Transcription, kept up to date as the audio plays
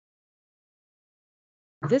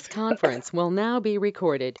This conference will now be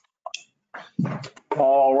recorded.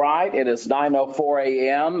 All right, it is 9:04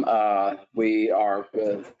 a.m. We are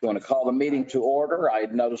going to call the meeting to order. I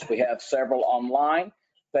noticed we have several online.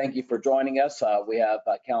 Thank you for joining us. We have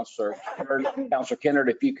Councilor Kennard,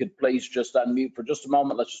 if you could please just unmute for just a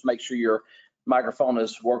moment. Let's just make sure your microphone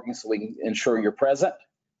is working so we can ensure you're present.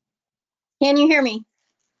 Can you hear me?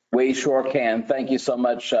 We sure can. Thank you so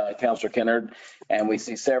much, Councilor Kennard. And we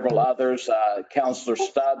see several others. Councilor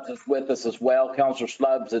Stubbs is with us as well. Councilor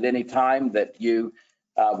Stubbs, at any time that you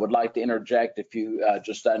would like to interject, if you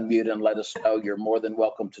just unmute and let us know, you're more than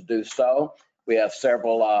welcome to do so. We have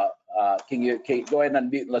several. Can you go ahead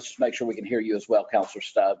and unmute and let's just make sure we can hear you as well, Councilor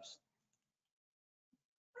Stubbs.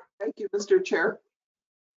 Thank you, Mr. Chair.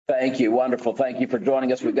 Thank you. Wonderful. Thank you for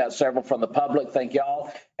joining us. We've got several from the public. Thank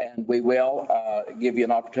y'all. And we will give you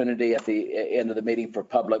an opportunity at the end of the meeting for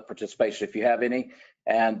public participation if you have any.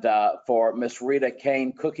 And for Miss Rita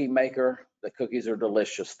Kane, cookie maker, the cookies are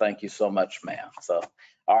delicious. Thank you so much, ma'am. So,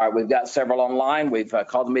 all right, we've got several online. We've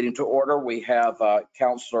called the meeting to order. We have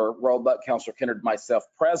Councilor Roebuck, Councilor Kennard, myself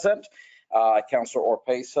present. Councilor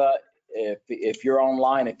Orpesa, if you're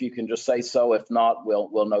online, if you can just say so. If not,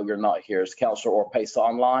 we'll know you're not here. Is Councilor Orpesa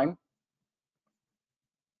online?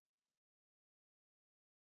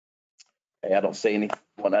 Okay, I don't see anyone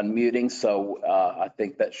unmuting, so I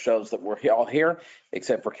think that shows that we're all here,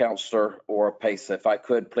 except for Councilor Orpesa. If I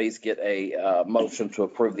could please get a motion to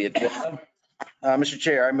approve the agenda. Mr.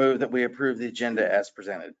 Chair, I move that we approve the agenda as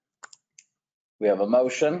presented. We have a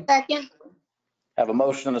motion. Second. Have a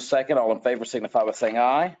motion and a second. All in favor signify by saying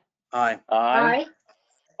aye. Aye. Aye.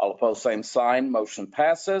 All opposed, same sign. Motion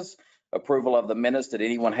passes. Approval of the minutes. Did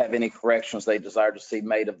anyone have any corrections they desire to see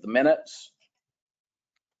made of the minutes?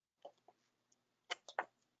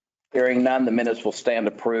 Hearing none, the minutes will stand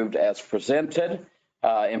approved as presented.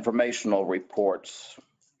 Informational reports.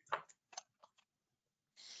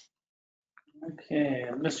 Okay,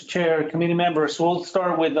 Mr. Chair, committee members, we'll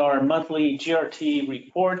start with our monthly GRT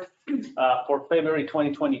report for February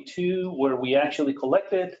 2022, where we actually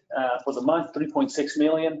collected for the month 3.6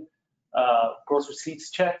 million gross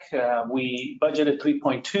receipts check. We budgeted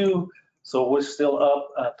 3.2, so we're still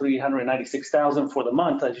up 396,000 for the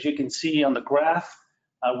month. As you can see on the graph,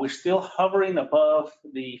 we're still hovering above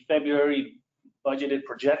the February budgeted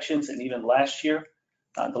projections and even last year,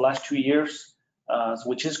 the last 2 years.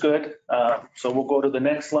 Which is good. So we'll go to the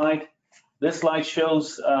next slide. This slide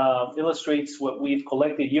shows, illustrates what we've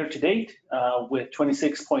collected year to date with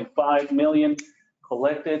 26.5 million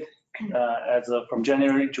collected as of from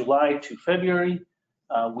January, July to February.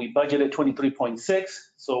 We budgeted 23.6,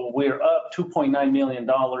 so we're up $2.9 million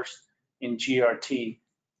in GRT.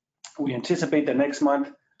 We anticipate that next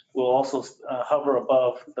month will also hover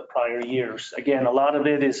above the prior years. Again, a lot of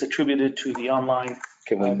it is attributed to the online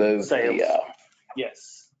Can we move sales.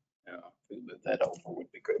 Yes. Yeah, we move that over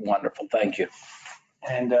would be great. Wonderful. Thank you.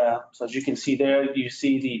 And so as you can see there, you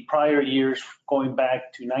see the prior years going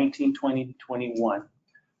back to 19, 20, 21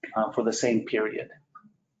 for the same period.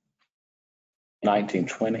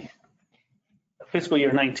 1920. Fiscal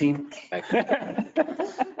year 19.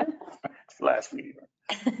 Last meeting.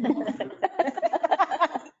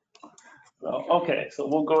 So, okay, so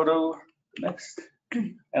we'll go to the next,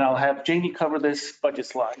 and I'll have Jamie cover this budget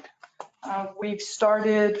slide. We've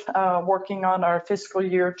started working on our fiscal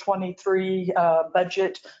year 23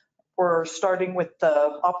 budget. We're starting with the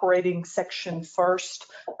operating section first.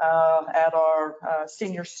 At our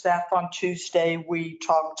senior staff on Tuesday, we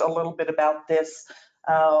talked a little bit about this.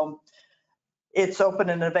 It's open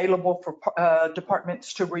and available for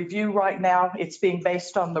departments to review right now. It's being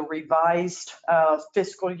based on the revised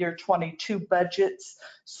fiscal year 22 budgets.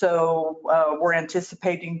 So we're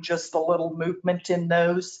anticipating just a little movement in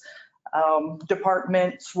those.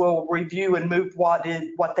 Departments will review and move what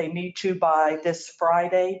they need to by this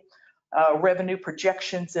Friday. Revenue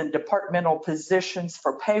projections and departmental positions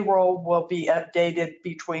for payroll will be updated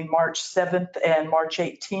between March 7th and March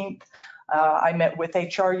 18th. I met with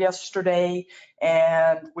HR yesterday,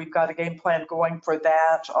 and we've got a game plan going for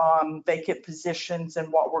that on vacant positions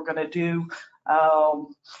and what we're going to do.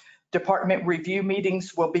 Department review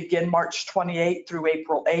meetings will begin March 28th through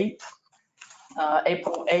April 8th.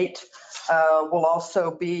 April 8th will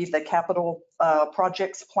also be the capital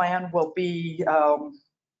projects plan will be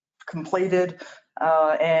completed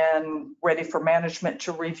and ready for management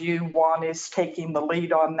to review. Juan is taking the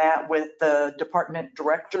lead on that with the department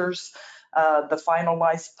directors. The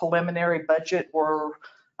finalized preliminary budget we're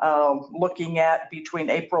looking at between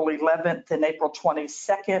April 11th and April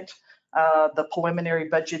 22nd. The preliminary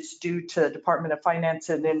budget's due to Department of Finance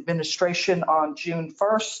and Administration on June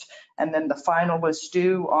 1st, and then the final is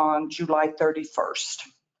due on July 31st.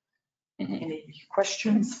 Mhm. Any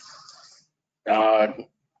questions?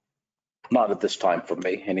 Not at this time for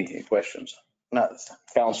me. Any questions? No,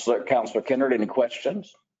 Counselor Kennard, any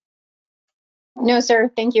questions? No, sir.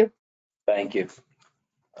 Thank you. Thank you.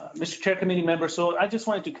 Mr. Chair, committee members, so I just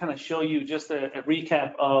wanted to kind of show you just a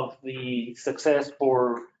recap of the success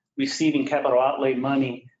for receiving capital outlay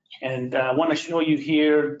money. And I want to show you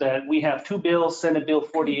here that we have two bills, Senate Bill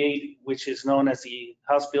 48, which is known as the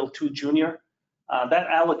House Bill 2 Junior. That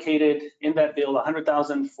allocated in that bill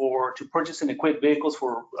 $100,000 to purchase and equip vehicles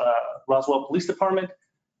for Roswell Police Department,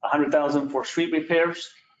 $100,000 for street repairs,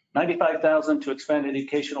 $95,000 to expand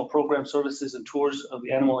educational program services and tours of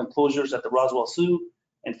the animal enclosures at the Roswell Zoo,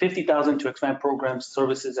 and $50,000 to expand program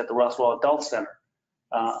services at the Roswell Adult Center.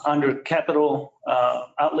 Under capital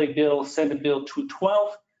outlay bill, Senate Bill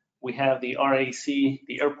 212, we have the RAC,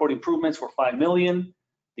 the airport improvements for $5 million,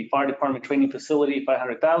 the fire department training facility,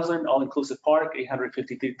 $500,000, all-inclusive park,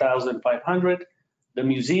 $853,500, the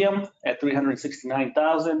museum at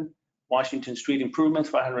 $369,000, Washington Street improvements,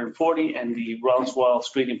 $540,000, and the Roswell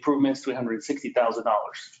Street improvements, $360,000.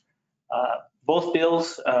 Both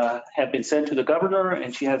bills have been sent to the governor,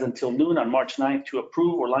 and she has until noon on March 9th to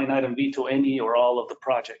approve or line item veto any or all of the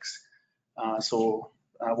projects. So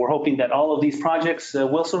we're hoping that all of these projects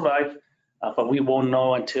will survive, but we won't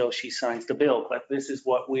know until she signs the bill. But this is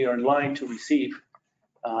what we are in line to receive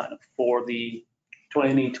for the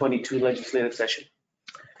 2022 legislative session.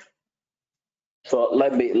 So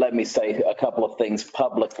let me say a couple of things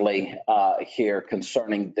publicly here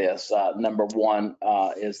concerning this. Number one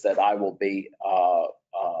is that I will be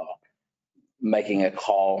making a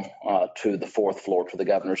call to the fourth floor, to the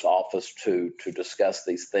governor's office to discuss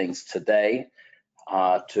these things today,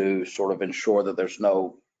 to sort of ensure that there's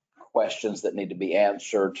no questions that need to be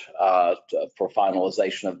answered for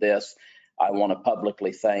finalization of this. I want to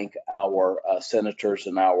publicly thank our senators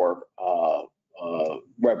and our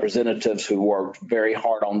representatives who worked very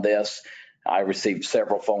hard on this. I received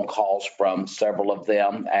several phone calls from several of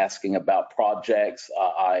them asking about projects.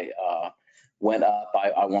 I went up,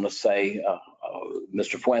 I want to say,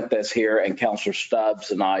 Mr. Fuentes here and Councilor Stubbs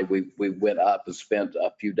and I, we went up and spent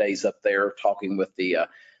a few days up there talking with the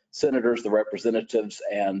senators, the representatives,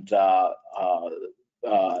 and I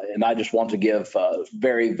just want to give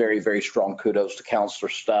very, very, very strong kudos to Councilor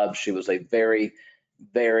Stubbs. She was a very,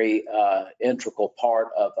 very integral part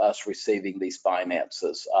of us receiving these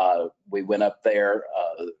finances. We went up there.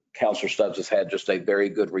 Councilor Stubbs has had just a very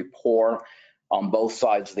good rapport on both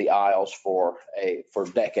sides of the aisles for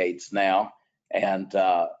decades now. And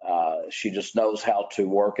she just knows how to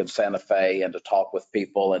work in Santa Fe and to talk with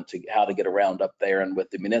people and how to get around up there and with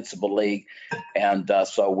the municipal league. And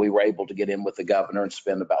so we were able to get in with the governor and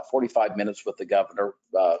spend about 45 minutes with the governor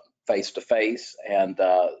face to face. And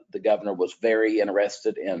the governor was very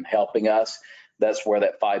interested in helping us. That's where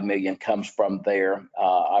that $5 million comes from there.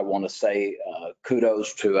 I want to say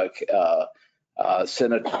kudos to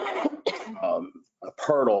Senator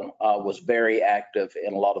Purtle was very active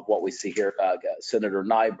in a lot of what we see here.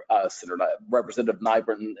 Representative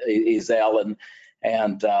Nybron, Ezell,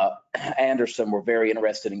 and Anderson were very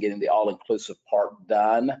interested in getting the all-inclusive part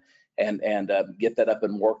done and get that up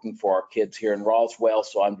and working for our kids here in Roswell.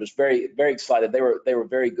 So I'm just very, very excited. They were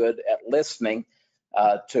very good at listening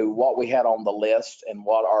to what we had on the list and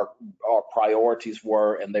what our priorities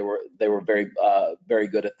were, and they were very very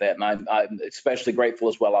good at that. And I'm especially grateful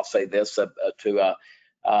as well. I'll say this to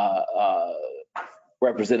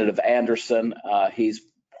Representative Anderson. He's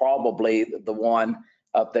probably the one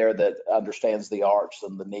up there that understands the arts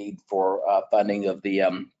and the need for funding of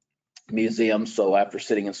the museum. So after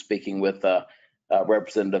sitting and speaking with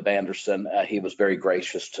Representative Anderson, he was very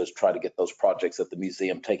gracious to try to get those projects at the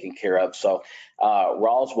museum taken care of. So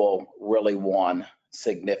Roswell really won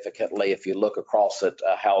significantly. If you look across at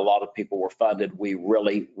how a lot of people were funded, we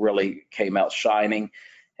really, really came out shining.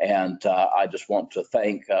 And I just want to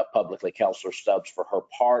thank publicly Councilor Stubbs for her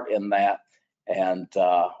part in that. And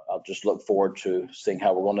I'll just look forward to seeing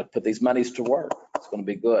how we're going to put these monies to work. It's going to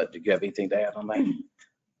be good. Did you have anything to add on that?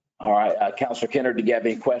 All right, Councilor Kennard, do you have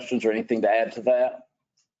any questions or anything to add to that?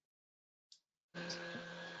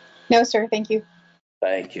 No, sir. Thank you.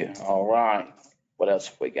 Thank you. All right. What else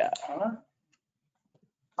have we got?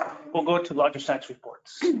 We'll go to lodgers tax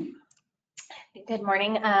reports. Good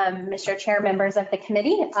morning, Mr. Chair, members of the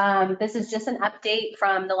committee. This is just an update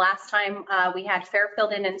from the last time we had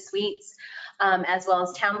Fairfield Inn and Suites, as well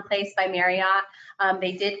as Town Place by Marriott.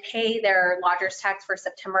 They did pay their lodgers tax for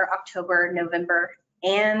September, October, November,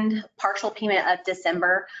 and partial payment of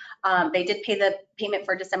December. They did pay the payment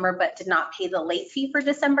for December, but did not pay the late fee for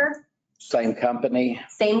December. Same company?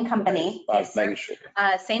 Same company. I Yes, was sir. making sure.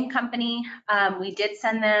 Same company. We did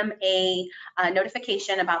send them a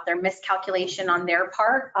notification about their miscalculation on their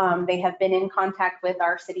part. They have been in contact with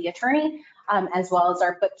our city attorney as well as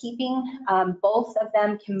our bookkeeping. Both of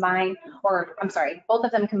them combined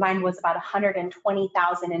was about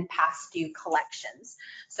 120,000 in past due collections.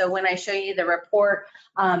 So when I show you the report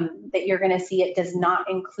that you're going to see, it does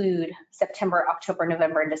not include September, October,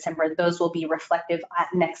 November, and December. Those will be reflective at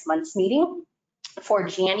next month's meeting. For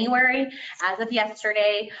January, as of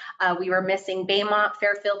yesterday, we were missing Baymont,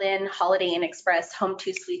 Fairfield Inn, Holiday Inn Express, Home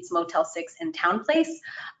 2 Suites, Motel 6, and Town Place.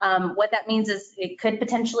 What that means is it could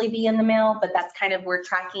potentially be in the mail, but that's kind of, we're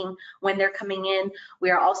tracking when they're coming in. We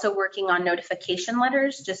are also working on notification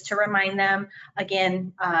letters, just to remind them.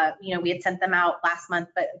 Again, we had sent them out last month,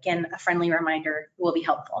 but again, a friendly reminder will be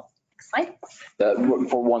helpful. Slide.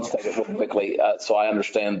 For one second, real quickly, so I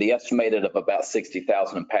understand the estimated of about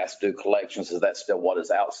 60,000 in past due collections, is that still what is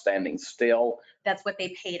outstanding still? That's what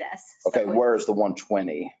they paid us. Okay, So, where's the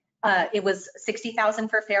 120? it was 60,000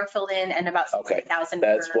 for Fairfield Inn and about 60,000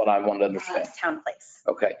 That's for what I wanted to understand. Town Place.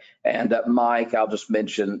 Okay, and Mike, I'll just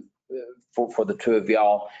mention for the two of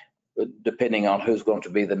y'all, depending on who's going to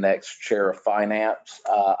be the next chair of finance,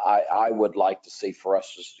 I would like to see for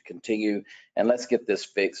us just to continue, and let's get this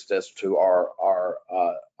fixed as to our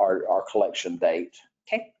collection date.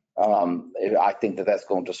 Okay. I think that's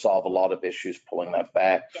going to solve a lot of issues pulling that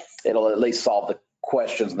back. Yes. It'll at least solve the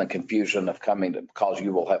questions and the confusion of coming to, because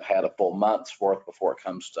you will have had a full month's worth before it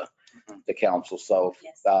comes to the council. So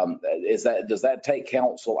Yes. does that take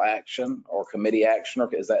council action or committee action,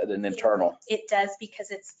 or is that an internal? It does,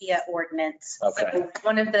 because it's via ordinance. Okay. So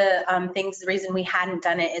one of the things, the reason we hadn't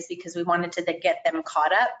done it is because we wanted to get them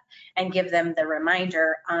caught up and give them the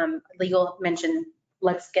reminder. Legal mentioned,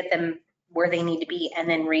 let's get them where they need to be and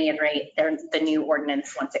then reiterate the new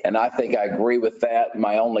ordinance once it. And I think I agree with that.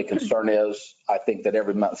 My only concern is I think that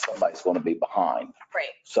every month somebody's going to be behind. Right.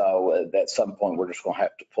 So at some point, we're just going to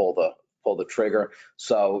have to pull the trigger.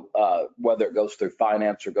 So whether it goes through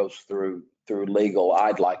finance or goes through legal,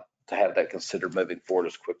 I'd like to have that considered moving forward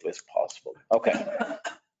as quickly as possible. Okay.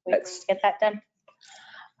 We can get that done.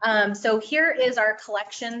 So here is our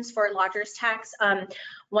collections for lodgers tax.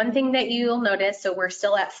 One thing that you'll notice, so we're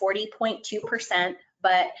still at 40.2%,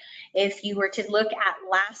 but if you were to look at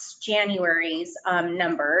last January's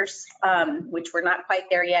numbers, which we're not quite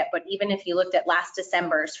there yet, but even if you looked at last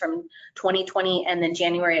December's from 2020 and then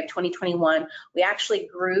January of 2021, we actually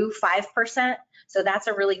grew 5%. So that's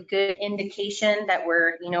a really good indication that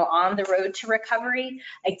we're, on the road to recovery.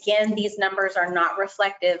 Again, these numbers are not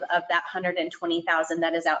reflective of that 120,000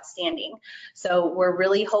 that is outstanding. So we're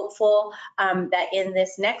really hopeful that in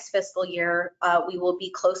this next fiscal year, we will be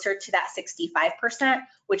closer to that 65%,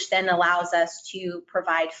 which then allows us to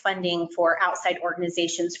provide funding for outside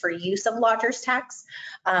organizations for use of lodgers tax.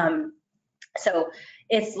 So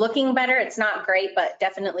it's looking better. It's not great, but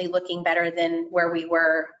definitely looking better than where we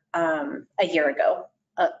were a year ago,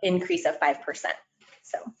 increase of 5%.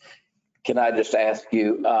 So Can I just ask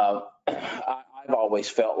you, I've always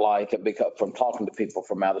felt like, because from talking to people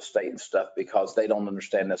from out of state and stuff, because they don't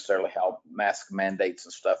understand necessarily how mask mandates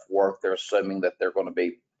and stuff work, they're assuming that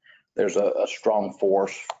there's a strong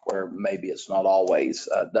force where maybe it's not always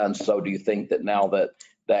done. So do you think that now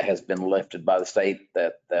that has been lifted by the state,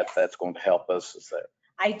 that's going to help us? Is that?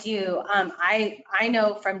 I do. I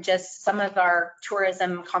know from just some of our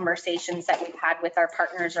tourism conversations that we've had with our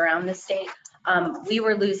partners around the state, we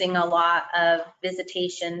were losing a lot of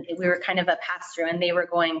visitation. We were kind of a pass-through, and they were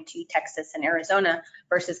going to Texas and Arizona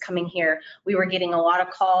versus coming here. We were getting a lot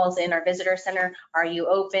of calls in our visitor center. Are you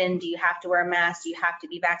open? Do you have to wear a mask? Do you have to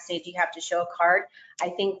be vaccinated? Do you have to show a card? I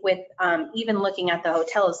think with even looking at the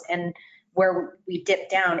hotels and where we dipped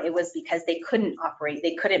down, it was because they couldn't operate.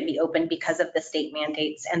 They couldn't be open because of the state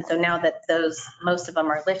mandates. And so now that most of them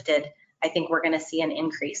are lifted, I think we're going to see an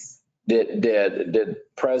increase. Did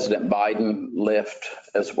President Biden lift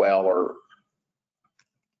as well, or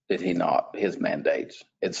did he not, his mandates?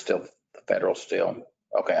 It's still the federal still.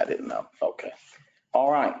 Okay, I didn't know. Okay. All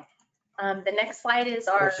right. The next slide is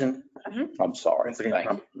our. Question. I'm sorry. Once again,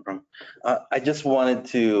 Thank you. I just wanted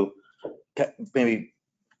to maybe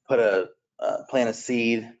plant a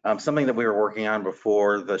seed, something that we were working on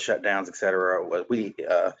before the shutdowns, et cetera.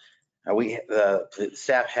 The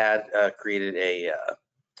staff had created a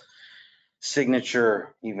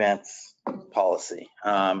signature events policy,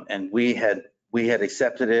 and we had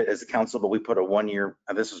accepted it as a council, but we put a 1 year.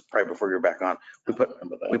 This was probably before you were back on.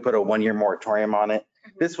 We put a 1 year moratorium on it.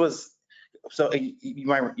 This was so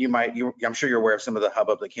I'm sure you're aware of some of the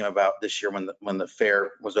hubbub that came about this year when the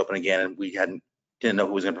fair was open again and we didn't know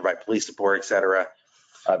who was going to provide police support, et cetera.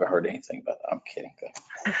 I haven't heard anything, but I'm kidding.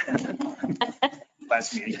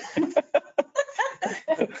 Last meeting.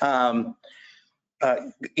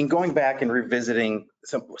 In going back and revisiting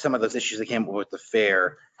some of those issues that came up with the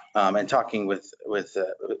fair, and talking with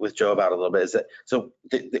Joe about it a little bit, is that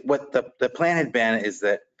what the plan had been is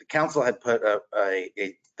that the council had put the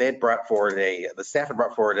staff had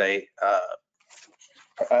brought forward a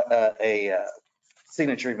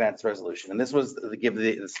signature events resolution, and this was to give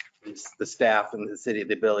the staff and the city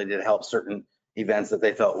the ability to help certain events that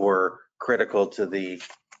they felt were critical to the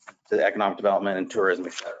economic development and tourism,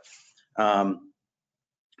 et cetera.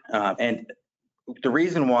 And the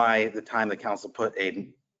reason why the time the council put a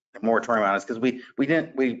moratorium on is because we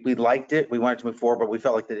liked it, we wanted to move forward, but we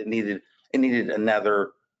felt like that it needed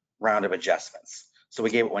another round of adjustments. So we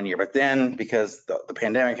gave it 1 year, but then because the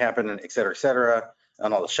pandemic happened and et cetera,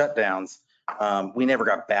 and all the shutdowns, we never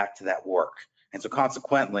got back to that work. And so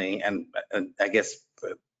consequently, and I guess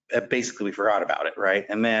basically we forgot about it, right?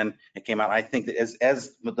 And then it came out. I think that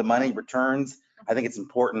as the money returns, I think it's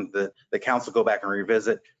important that the council go back and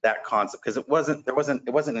revisit that concept, because it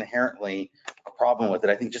wasn't inherently a problem with it.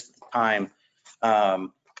 I think just at the time,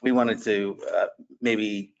 we wanted to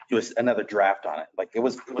maybe do another draft on it. Like it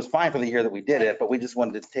was fine for the year that we did it, but we just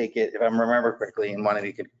wanted to take it, if I remember correctly, and one of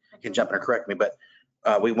you can jump in or correct me, but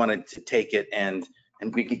we wanted to take it and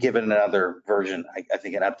we could give it another version, I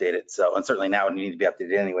think, and update it. So, and certainly now it needs to be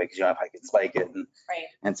updated anyway, because you know, if I could spike it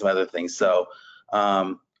and some other things. So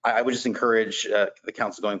I would just encourage the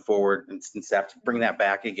council going forward and staff to bring that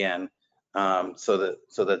back again, so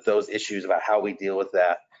that those issues about how we deal with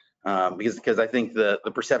that, because I think the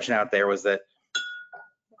perception out there was that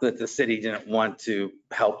the city didn't want to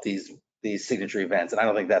help these signature events, and I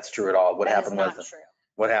don't think that's true at all. What happened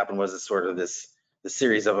was sort of the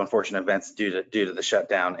series of unfortunate events due to the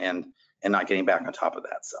shutdown and not getting back on top of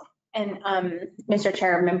that. So. And Mr.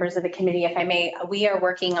 Chair, members of the committee, if I may, we are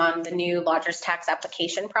working on the new lodgers tax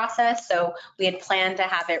application process. So we had planned to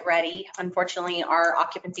have it ready. Unfortunately, our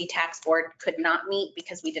occupancy tax board could not meet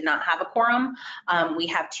because we did not have a quorum. We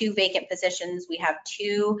have 2 vacant positions. We have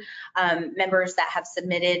 2 members that have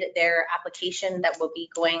submitted their application that will be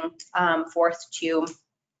going forth to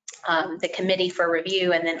the committee for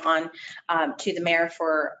review and then on to the mayor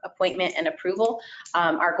for appointment and approval.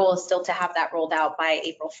 Our goal is still to have that rolled out by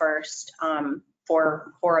April 1st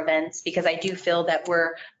for events, because I do feel that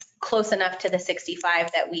we're close enough to the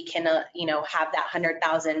 65 that we can, have that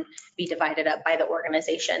 100,000 be divided up by the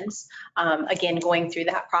organizations. Again, going through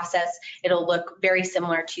that process, it'll look very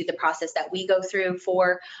similar to the process that we go through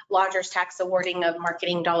for lodgers tax awarding of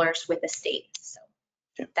marketing dollars with the state. So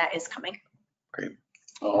that is coming. Great.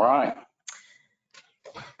 All right.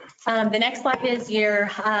 The next slide is your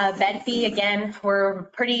bed fee. Again, we're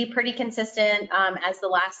pretty consistent as the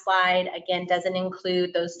last slide. Again, doesn't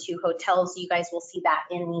include those 2 hotels. You guys will see that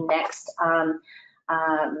in the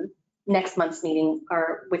next month's meeting,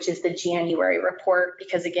 which is the January report,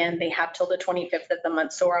 because again, they have till the 25th of the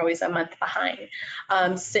month, so we're always a month behind.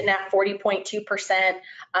 Sitting at 40.2%.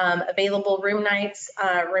 Available room nights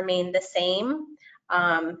remain the same.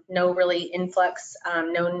 No really influx,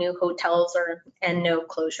 no new hotels and no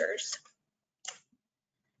closures.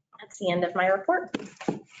 That's the end of my report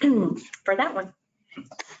for that one.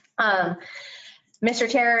 Mr.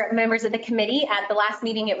 Chair, members of the committee, at the last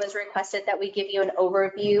meeting, it was requested that we give you an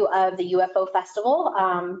overview of the UFO Festival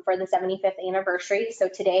for the 75th anniversary. So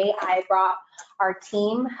today I brought our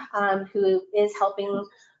team who is helping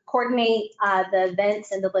coordinate the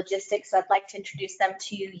events and the logistics. So I'd like to introduce them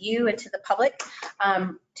to you and to the public.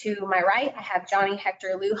 To my right, I have Johnny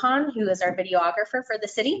Hector Lujan, who is our videographer for the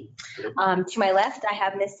city. To my left, I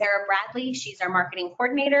have Miss Sarah Bradley. She's our marketing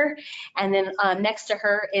coordinator. And then next to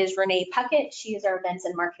her is Renee Puckett. She is our events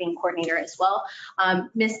and marketing coordinator as well.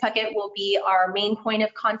 Miss Puckett will be our main point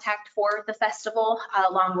of contact for the festival,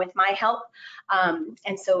 along with my help.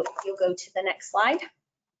 And so if you'll go to the next slide.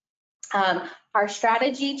 Our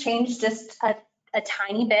strategy changed just a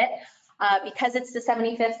tiny bit. Because it's the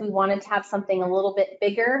 75th, we wanted to have something a little bit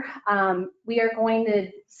bigger. We are going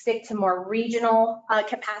to stick to more regional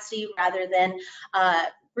capacity rather than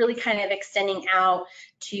really kind of extending out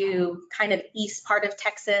to kind of east part of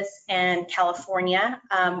Texas and California.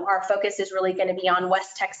 Our focus is really going to be on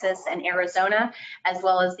West Texas and Arizona, as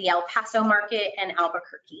well as the El Paso market and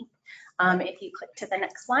Albuquerque. If you click to the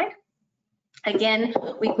next slide. Again,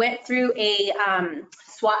 we went through a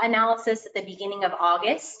SWOT analysis at the beginning of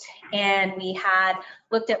August, and we had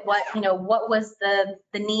looked at what, what was the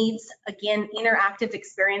needs. Again, interactive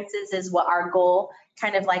experiences is what our goal,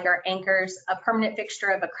 kind of like our anchors. A permanent fixture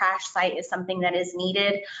of a crash site is something that is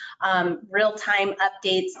needed. Real-time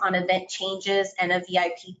updates on event changes and a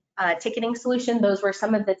VIP ticketing solution. Those were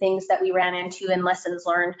some of the things that we ran into and lessons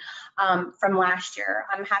learned from last year.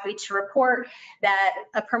 I'm happy to report that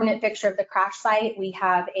a permanent fixture of the crash site, we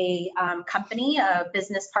have a company, a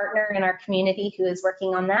business partner in our community who is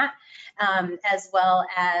working on that, as well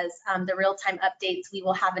as the real-time updates. We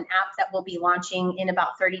will have an app that will be launching in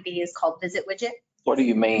about 30 days called Visit Widget. What do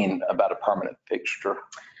you mean about a permanent fixture?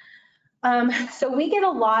 So we get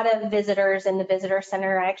a lot of visitors in the visitor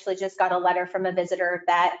center. I actually just got a letter from a visitor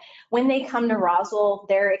that when they come to Roswell,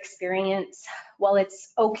 their experience, while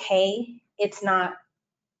it's okay, it's not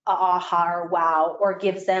a aha or wow, or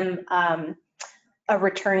gives them a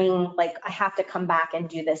returning, like, I have to come back and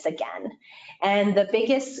do this again. And the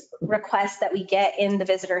biggest request that we get in the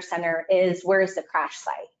visitor center is, where's the crash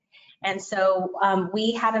site? And so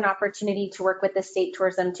we had an opportunity to work with the state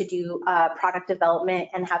tourism to do product development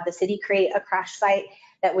and have the city create a crash site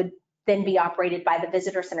that would then be operated by the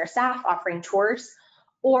visitor center staff offering tours,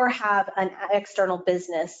 or have an external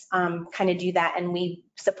business kind of do that, and we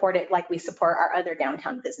support it like we support our other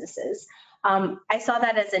downtown businesses. I saw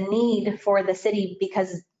that as a need for the city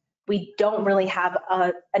because we don't really have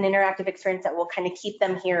an interactive experience that will kind of keep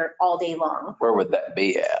them here all day long. Where would that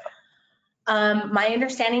be at? My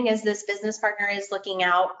understanding is this business partner is looking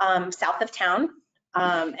out south of town,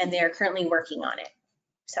 and they are currently working on it.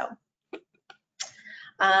 So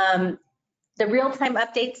the real-time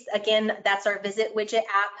updates, again, that's our Visit Widget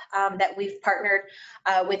app that we've partnered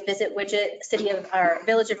with Visit Widget.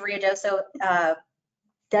 Village of Ruidoso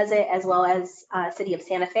does it, as well as City of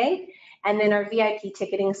Santa Fe. And then our VIP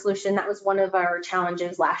ticketing solution, that was one of our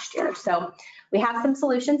challenges last year. So we have some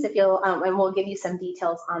solutions, if you'll, and we'll give you some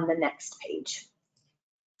details on the next page.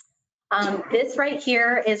 This right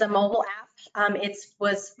here is a mobile app. It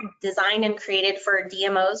was designed and created for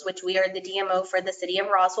DMOs, which we are the DMO for the city of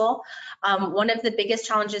Roswell. One of the biggest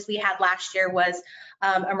challenges we had last year was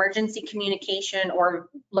emergency communication or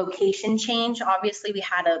location change. Obviously, we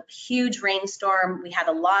had a huge rainstorm. We had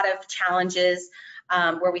a lot of challenges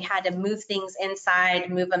where we had to move things inside,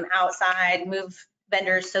 move them outside, move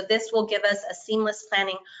vendors. So this will give us a seamless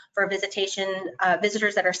planning for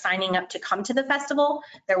visitors that are signing up to come to the festival.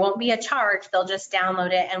 There won't be a charge. They'll just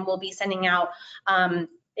download it, and we'll be sending out,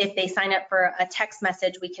 if they sign up for a text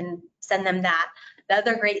message, we can send them that. The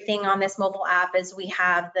other great thing on this mobile app is we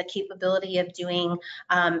have the capability of doing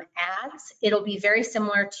ads. It'll be very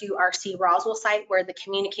similar to our See Roswell site, where the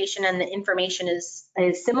communication and the information is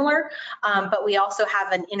similar, but we also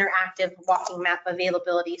have an interactive walking map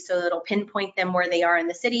availability, so it'll pinpoint them where they are in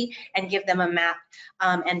the city and give them a map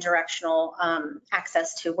and directional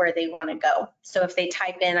access to where they want to go. So if they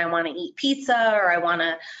type in, I want to eat pizza, or I want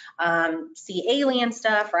to see alien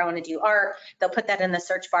stuff, or I want to do art, they'll put that in the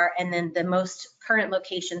search bar, and then the most current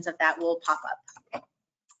locations of that will pop up.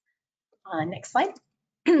 Next slide.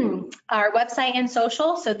 Our website and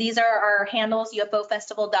social. So these are our handles: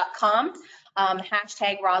 ufofestival.com,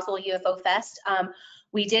 hashtag Roswell UFO Fest.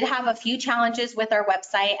 We did have a few challenges with our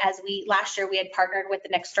website, as last year we had partnered with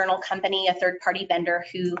an external company, a third-party vendor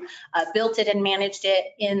who built it and managed it.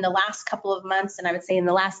 In the last couple of months, and I would say in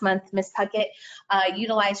the last month, Ms. Puckett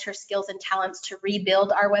utilized her skills and talents to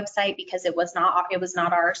rebuild our website because it was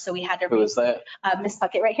not ours. So we had to. Who is that? Ms.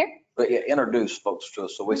 Puckett right here. But yeah, introduce folks to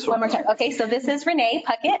us so we One more time. Okay, so this is Renee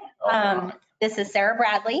Puckett. This is Sarah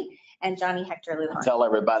Bradley and Johnny Hector Lujan. Tell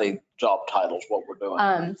everybody job titles, what we're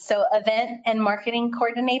doing. So event and marketing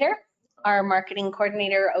coordinator, our marketing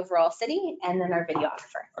coordinator overall city, and then our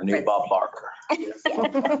videographer. Our new Bob Barker.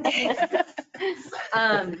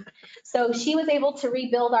 So she was able to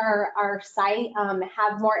rebuild our site,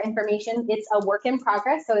 have more information. It's a work in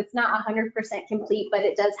progress, so it's not 100% complete, but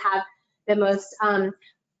it does have the most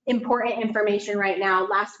important information right now.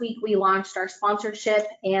 Last week, we launched our sponsorship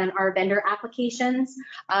and our vendor applications.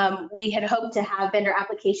 We had hoped to have vendor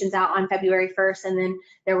applications out on February 1st, and then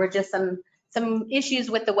there were just some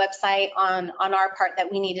issues with the website on our part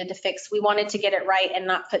that we needed to fix. We wanted to get it right and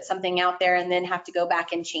not put something out there and then have to go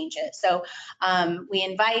back and change it. So we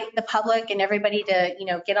invite the public and everybody to,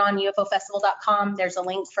 get on ufofestival.com. There's a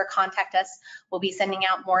link for contact us. We'll be sending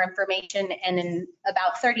out more information, and in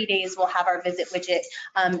about 30 days, we'll have our Visit Widget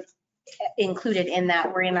included in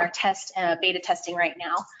that. We're in our beta testing right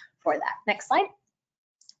now for that. Next slide.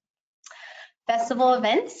 Festival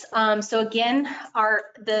events. So again,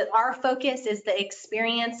 our focus is the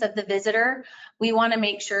experience of the visitor. We want to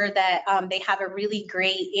make sure that they have a really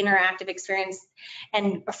great interactive experience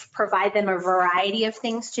and provide them a variety of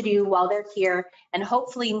things to do while they're here, and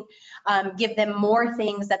hopefully give them more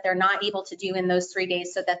things that they're not able to do in those 3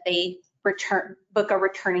 days so that they book a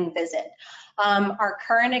returning visit. Our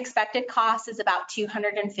current expected cost is about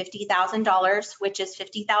 $250,000, which is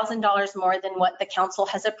 $50,000 more than what the council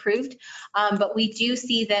has approved. But we do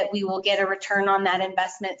see that we will get a return on that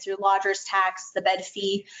investment through lodgers tax, the bed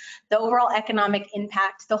fee, the overall economic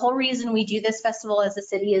impact. The whole reason we do this festival as a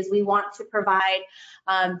city is we want to provide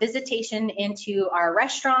visitation into our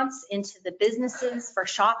restaurants, into the businesses for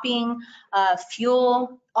shopping,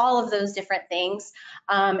 fuel, all of those different things.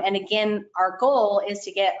 And again, our goal is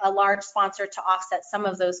to get a large sponsor to offset some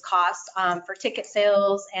of those costs for ticket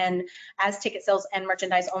sales, and as ticket sales and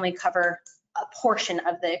merchandise only cover a portion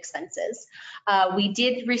of the expenses. We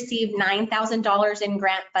did receive $9,000 in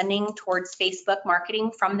grant funding towards Facebook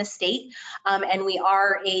marketing from the state, and we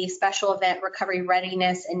are a special event recovery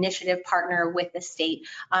readiness initiative partner with the state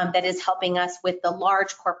that is helping us with the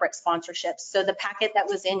large corporate sponsorships. So the packet that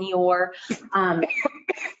was in your,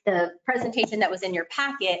 the presentation that was in your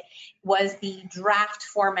packet was the draft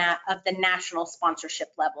format of the national sponsorship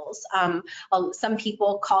levels. Some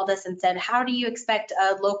people called us and said, how do you expect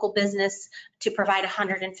a local business to provide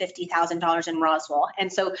 $150,000 in Roswell?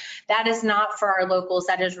 And so that is not for our locals,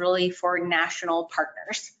 that is really for national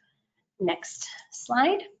partners. Next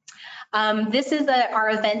slide. This is our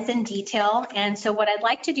events in detail. And so what I'd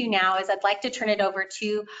like to do now is I'd like to turn it over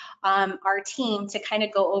to our team to kind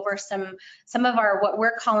of go over some of our, what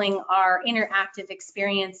we're calling our interactive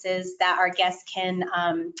experiences that our guests can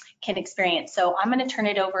experience. So I'm going to turn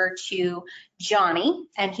it over to Johnny,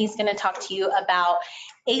 and he's going to talk to you about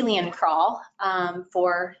Alien Crawl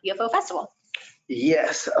for UFO Festival.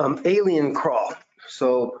 Yes, Alien Crawl.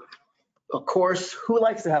 So of course, who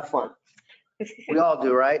likes to have fun? We all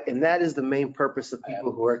do, right? And that is the main purpose of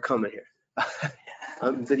people who are coming here.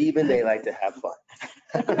 But even they like to have fun.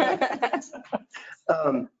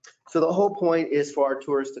 So the whole point is for our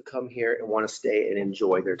tourists to come here and want to stay and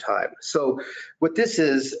enjoy their time. So what this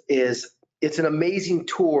is it's an amazing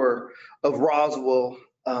tour of Roswell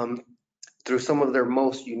through some of their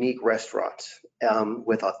most unique restaurants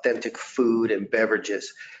with authentic food and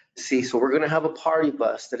beverages. See, so we're going to have a party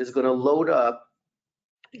bus that is going to load up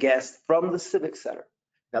guests from the Civic Center.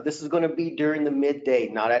 Now, this is going to be during the midday,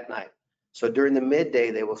 not at night. So during the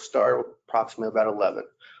midday, they will start approximately about 11.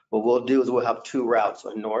 What we'll do is we'll have two routes,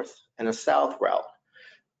 a north and a south route.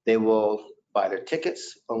 They will buy their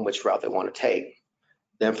tickets on which route they want to take.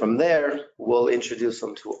 Then from there, we'll introduce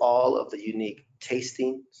them to all of the unique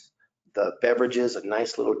tastings, the beverages, a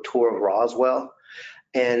nice little tour of Roswell,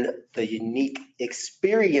 and the unique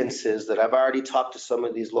experiences that I've already talked to some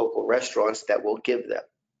of these local restaurants that will give them,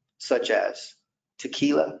 such as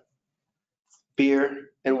tequila, beer,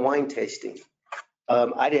 and wine tasting.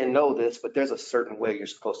 I didn't know this, but there's a certain way you're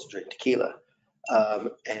supposed to drink tequila.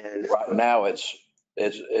 And Right now, it's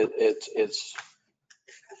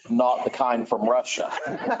not the kind from Russia.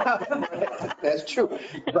 that's true.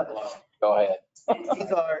 But Go ahead.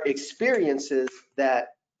 these are experiences that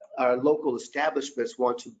our local establishments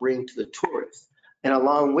want to bring to the tourists. And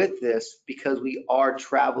along with this, because we are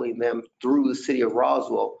traveling them through the city of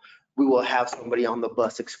Roswell, we will have somebody on the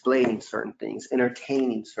bus explaining certain things,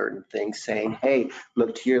 entertaining certain things, saying, hey,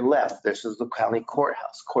 look to your left, this is the county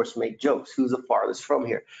courthouse. Of course, make jokes, who's the farthest from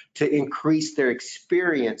here, to increase their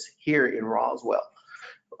experience here in Roswell.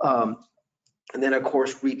 And then, of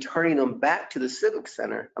course, returning them back to the Civic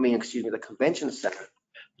Center, the Convention Center,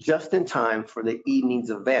 just in time for the evening's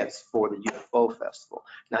events for the UFO Festival.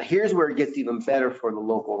 Now, here's where it gets even better for the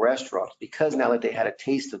local restaurants, because now that they had a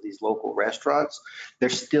taste of these local restaurants, they're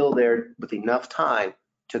still there with enough time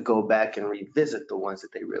to go back and revisit the ones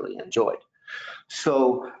that they really enjoyed.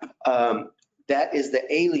 So that is the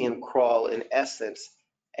Alien Crawl in essence.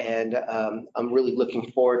 And I'm really looking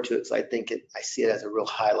forward to it. So I see it as a real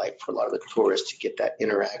highlight for a lot of the tourists to get that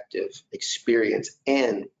interactive experience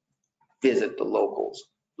and visit the local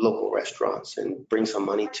restaurants and bring some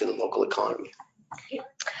money to the local economy.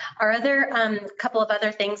 Our other couple of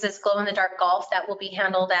other things is glow in the dark golf that will be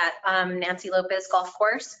handled at Nancy Lopez Golf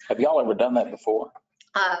Course. Have y'all ever done that before?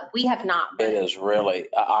 We have not. But It is really,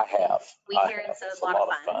 I have. We hear it's a lot of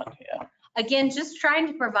fun. Yeah. Again, just trying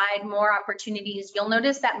to provide more opportunities. You'll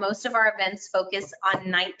notice that most of our events focus on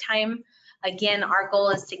nighttime. Again, our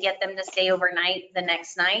goal is to get them to stay overnight the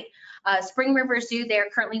next night. Spring River Zoo, they're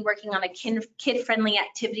currently working on a kid-friendly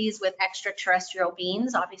activities with extraterrestrial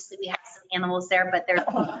beings. Obviously, we have some animals there, but they're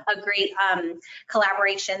a great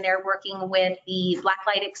collaboration. They're working with the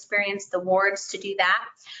Blacklight Experience, the wards, to do that.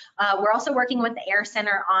 We're also working with the Air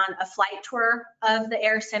Center on a flight tour of the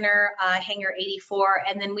Air Center, Hangar 84.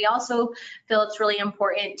 And then we also feel it's really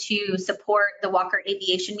important to support the Walker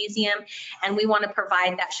Aviation Museum. And we want to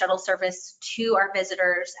provide that shuttle service to our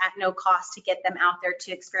visitors at no cost to get them out there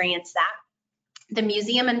to experience that. The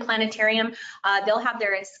museum and planetarium, they'll have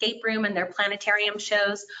their escape room and their planetarium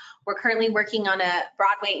shows. We're currently working on a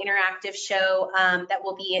Broadway interactive show that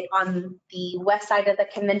will be on the west side of the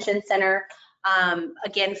convention center.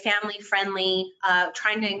 Again, family friendly,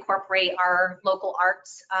 trying to incorporate our local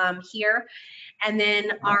arts here. And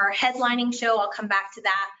then our headlining show, I'll come back to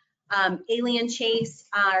that, Alien Chase,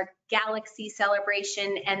 our Galaxy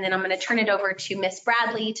Celebration, and then I'm going to turn it over to Miss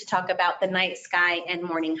Bradley to talk about the night sky and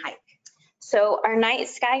morning hike. So our night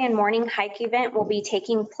sky and morning hike event will be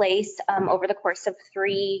taking place over the course of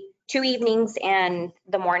 2 evenings and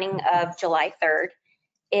the morning of July 3rd.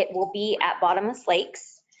 It will be at Bottomless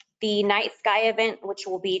Lakes. The night sky event, which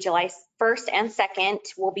will be July 1st and 2nd,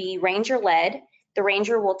 will be ranger led. The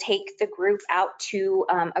ranger will take the group out to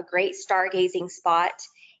a great stargazing spot,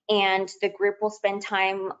 and the group will spend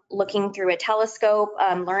time looking through a telescope,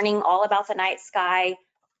 learning all about the night sky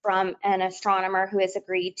from an astronomer who has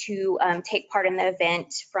agreed to take part in the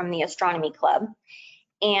event from the Astronomy Club.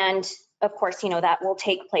 And of course, that will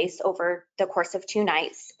take place over the course of 2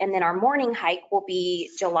 nights. And then our morning hike will be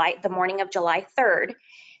the morning of July 3rd.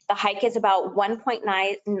 The hike is about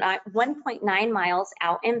 1.9 miles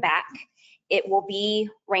out and back. It will be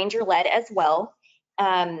ranger led as well.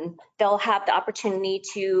 They'll have the opportunity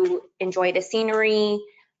to enjoy the scenery,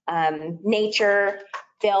 nature.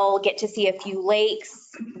 They'll get to see a few lakes,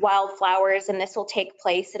 wildflowers, and this will take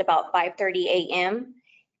place at about 5:30 a.m.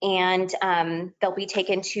 And they'll be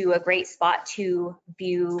taken to a great spot to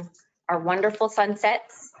view our wonderful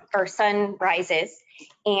sunsets or sunrises.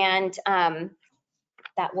 And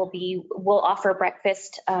we'll offer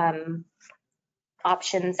breakfast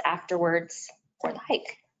options afterwards for the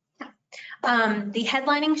hike. The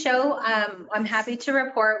headlining show, I'm happy to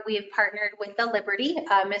report we have partnered with the Liberty,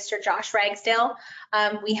 Mr. Josh Ragsdale.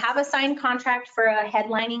 We have a signed contract for a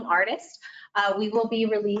headlining artist. We will be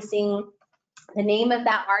releasing the name of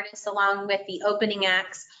that artist along with the opening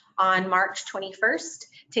acts on March 21st.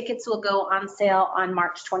 Tickets will go on sale on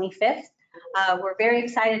March 25th. We're very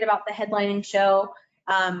excited about the headlining show.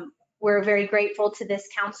 We're very grateful to this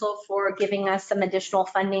council for giving us some additional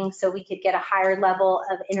funding so we could get a higher level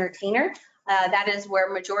of entertainer. That is where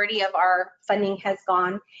majority of our funding has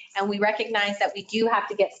gone. And we recognize that we do have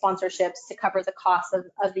to get sponsorships to cover the cost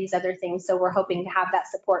of these other things. So we're hoping to have that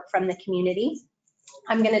support from the community.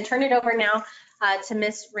 I'm going to turn it over now to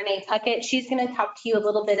Miss Renee Puckett. She's going to talk to you a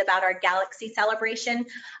little bit about our Galaxy celebration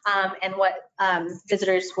and what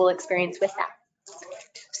visitors will experience with that.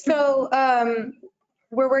 So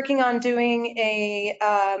we're working on doing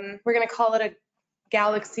we're going to call it a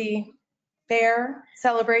Galaxy Fair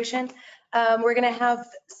celebration. We're going to have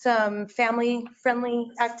some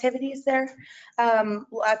family-friendly activities there,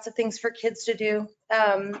 lots of things for kids to do,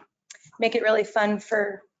 make it really fun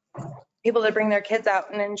for people to bring their kids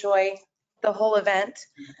out and enjoy the whole event.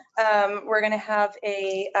 We're going to have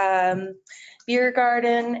a beer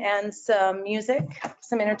garden and some music,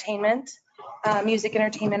 some entertainment. Music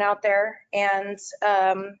entertainment out there, and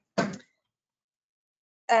I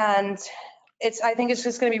think it's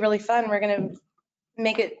just going to be really fun. We're going to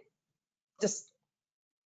make it just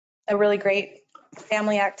a really great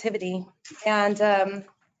family activity, and then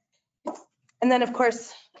of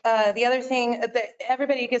course the other thing that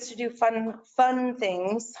everybody gets to do fun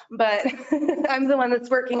things, but I'm the one that's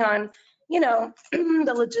working on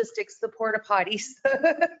the logistics, the porta potties,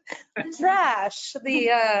 the trash,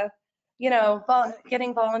 the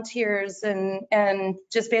getting volunteers and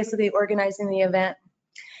just basically organizing the event.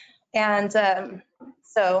 And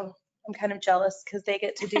so I'm kind of jealous because they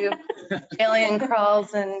get to do alien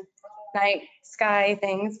crawls and night sky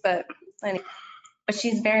things, but anyway. But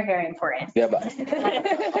she's very, very important. Yeah, but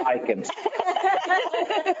hiking.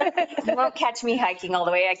 You won't catch me hiking all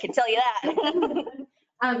the way, I can tell you that.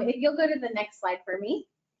 If you'll go to the next slide for me.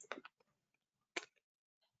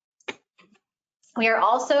 We are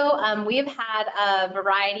also, we have had a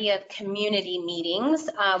variety of community meetings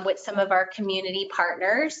with some of our community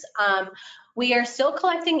partners. We are still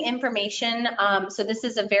collecting information, so this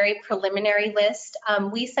is a very preliminary list.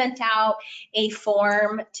 We sent out a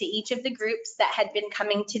form to each of the groups that had been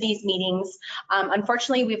coming to these meetings.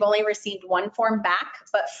 Unfortunately, we've only received one form back,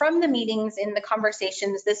 but from the meetings in the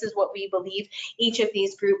conversations, this is what we believe each of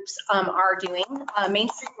these groups are doing. Main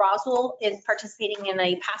Street Roswell is participating in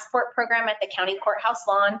a passport program at the county courthouse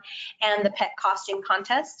lawn and the pet costume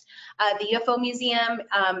contest. The UFO Museum,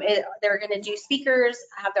 they're going to do speakers,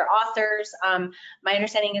 have their authors. My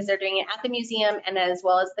understanding is they're doing it at the museum and as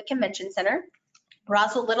well as the convention center.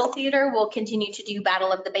 Roswell Little Theater will continue to do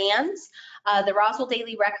Battle of the Bands. The Roswell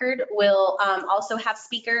Daily Record will also have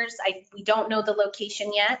speakers. We don't know the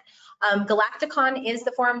location yet. Galacticon is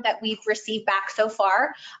the forum that we've received back so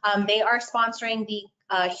far. They are sponsoring the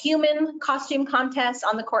human costume contest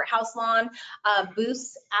on the courthouse lawn,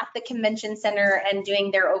 booths at the convention center, and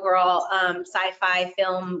doing their overall sci-fi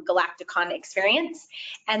film Galacticon experience.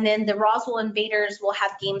 And then the Roswell Invaders will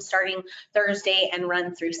have games starting Thursday and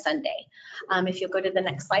run through Sunday. If you'll go to the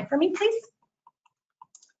next slide for me, please.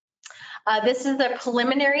 This is the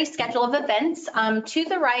preliminary schedule of events. To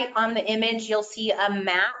the right on the image, you'll see a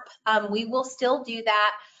map. We will still do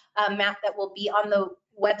that map that will be on the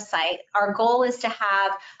website. Our goal is to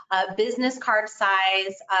have business card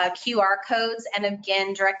size QR codes, and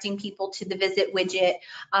again, directing people to the visit widget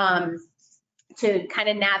to kind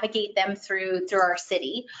of navigate them through our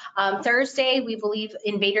city. Thursday, we believe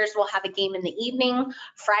Invaders will have a game in the evening.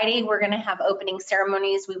 Friday, we're going to have opening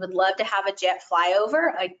ceremonies. We would love to have a jet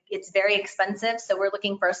flyover. It's very expensive, so we're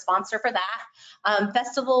looking for a sponsor for that.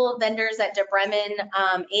 Festival vendors at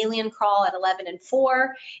DeBremen, Alien Crawl at 11 and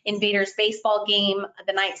 4, Invaders baseball game,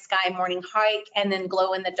 the Night Sky morning hike, and then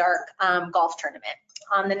glow in the dark golf tournament.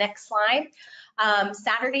 On the next slide.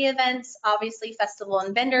 Saturday events, obviously Festival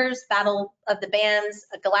and Vendors, Battle of the Bands,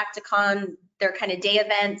 Galacticon, they're kind of day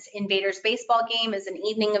events. Invaders baseball game is an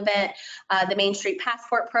evening event. The Main Street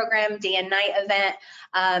Passport program, day and night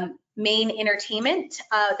event. Main entertainment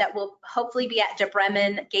that will hopefully be at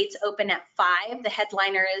DeBremen, gates open at 5. The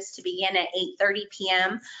headliner is to begin at 8:30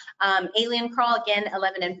 p.m. Alien Crawl, again,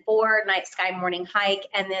 11 and 4, Night Sky morning hike.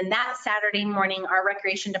 And then that Saturday morning, our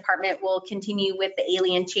recreation department will continue with the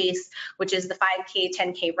Alien Chase, which is the 5K,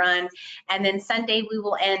 10K run. And then Sunday, we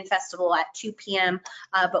will end festival at 2 p.m.,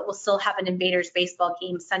 but we'll still have an Invaders baseball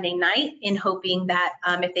game Sunday night, in hoping that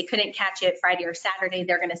if they couldn't catch it Friday or Saturday,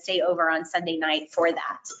 they're going to stay over on Sunday night for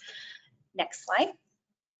that. Next slide.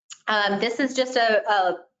 This is just it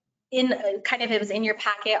was in your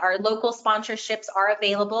packet. Our local sponsorships are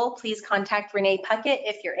available. Please contact Renee Puckett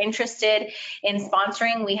if you're interested in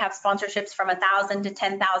sponsoring. We have sponsorships from $1,000 to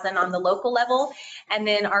 $10,000 on the local level. And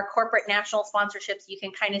then our corporate national sponsorships, you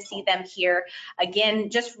can kind of see them here.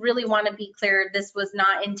 Again, just really want to be clear, this was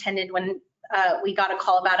not intended when we got a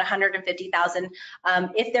call about 150,000.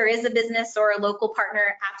 If there is a business or a local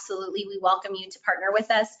partner, absolutely, we welcome you to partner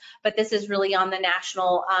with us. But this is really on the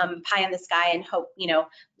national pie in the sky, and hope,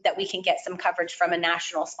 that we can get some coverage from a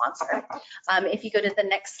national sponsor. If you go to the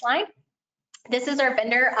next slide. This is our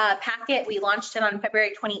vendor packet. We launched it on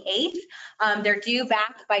February 28th. They're due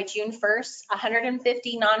back by June 1st.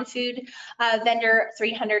 150 non-food vendor,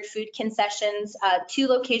 300 food concessions, 2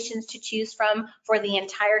 locations to choose from for the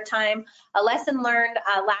entire time. A lesson learned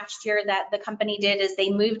last year that the company did is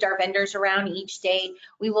they moved our vendors around each day.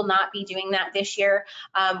 We will not be doing that this year.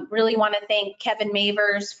 Really want to thank Kevin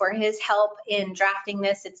Mavers for his help in drafting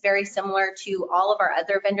this. It's very similar to all of our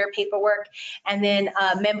other vendor paperwork. And then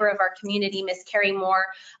a member of our community, Miss Carrie Moore,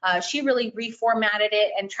 she really reformatted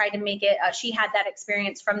it and tried to make it, she had that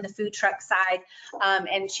experience from the food truck side,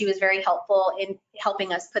 and she was very helpful in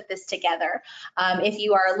helping us put this together. If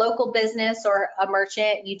you are a local business or a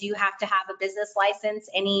merchant, you do have to have a business license,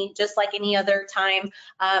 just like any other time.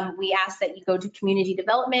 We ask that you go to community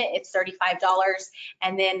development. It's $35,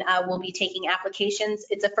 and then we'll be taking applications.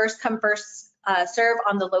 It's a first come, first serve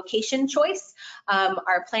on the location choice.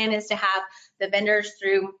 Our plan is to have the vendors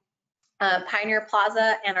through Pioneer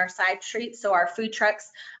Plaza and our side streets, so our food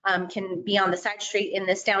trucks can be on the side street in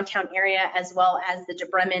this downtown area, as well as the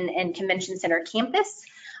DeBremen and Convention Center campus.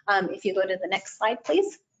 If you go to the next slide,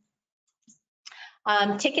 please.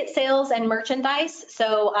 Ticket sales and merchandise.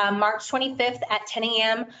 So March 25th at 10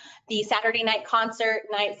 a.m., the Saturday night concert,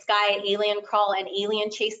 Night Sky, Alien Crawl, and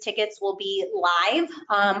Alien Chase tickets will be live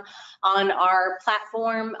on our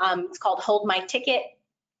platform. It's called Hold My Ticket.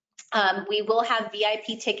 We will have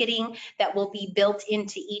VIP ticketing that will be built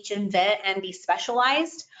into each event and be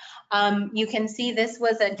specialized. You can see this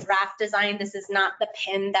was a draft design. This is not the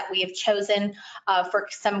pin that we have chosen for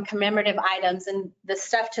some commemorative items. And the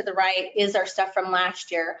stuff to the right is our stuff from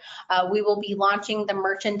last year. We will be launching the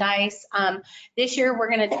merchandise. This year, we're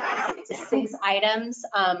going to try to get to 6 items.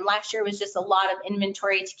 Last year was just a lot of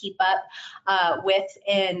inventory to keep up with,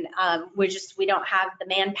 and we don't have the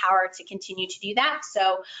manpower to continue to do that.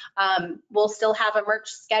 So we'll still have a merch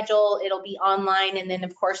schedule. It'll be online, and then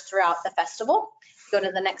of course throughout the festival. Go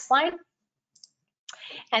to the next slide.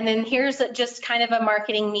 And then here's just kind of a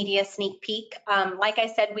marketing media sneak peek. Like I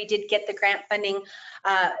said, we did get the grant funding,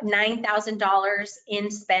 $9,000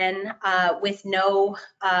 in spend with no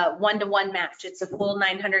one-to-one match. It's a full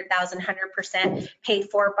 $900,000, 100% paid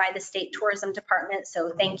for by the state tourism department.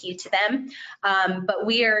 So thank you to them. But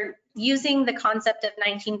we are using the concept of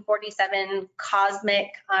 1947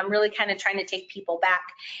 Cosmic, really kind of trying to take people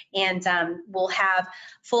back. And we'll have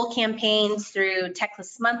full campaigns through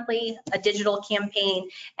Techless Monthly, a digital campaign,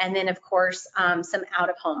 and then of course, some out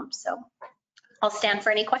of home. So I'll stand for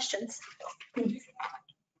any questions.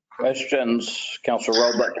 Questions, Councilor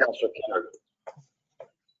Roebuck, Councilor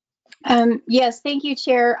Kennard. Yes, thank you,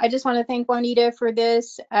 Chair. I just want to thank Juanita for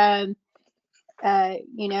this.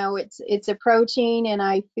 It's approaching, and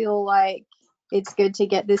I feel like it's good to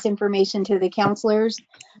get this information to the counselors.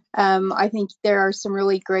 I think there are some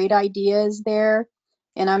really great ideas there,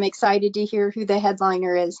 and I'm excited to hear who the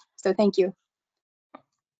headliner is. So thank you.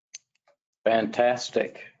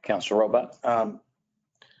 Fantastic. Councilor Roebuck.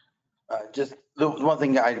 Just the one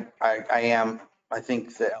thing I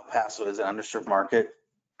think that El Paso is an underserved market.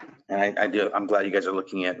 And I'm glad you guys are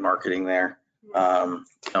looking at marketing there.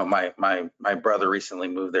 My brother recently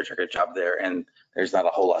moved there, took a job there, and there's not a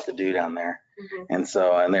whole lot to do down there. And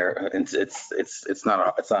so, it's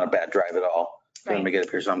not a bad drive at all for them to get up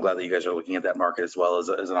here. So I'm glad that you guys are looking at that market as well as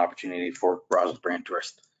an opportunity for Roswell's brand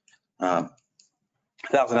tourist.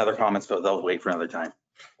 1,000 other comments, but they'll wait for another time.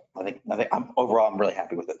 Overall, I'm really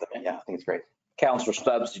happy with it though. Yeah, I think it's great. Councilor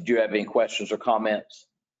Stubbs, did you have any questions or comments?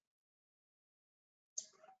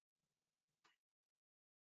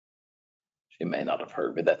 She may not have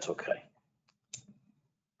heard, but that's okay.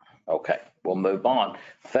 Okay, we'll move on.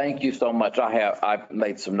 Thank you so much. I've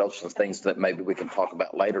made some notes and things that maybe we can talk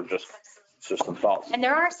about later, just some thoughts. And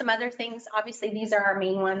there are some other things. Obviously, these are our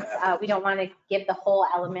main ones. We don't want to give the whole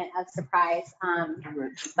element of surprise,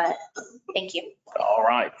 but thank you. All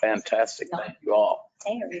right, fantastic. Thank you all.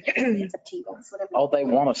 It's up to you. Oh, they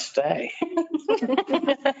want to stay.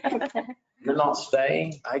 You're not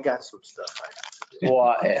staying? I got some stuff.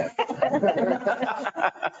 Whatever.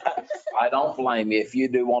 I don't blame you. If you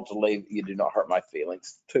do want to leave, you do not hurt my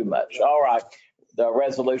feelings too much. All right. The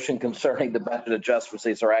resolution concerning the budget adjustments,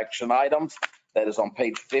 these are action items. That is on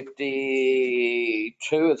page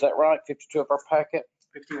 52. Is that right? 52 of our packet?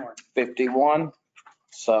 51.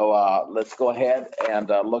 So let's go ahead and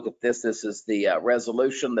look at this. This is the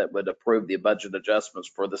resolution that would approve the budget adjustments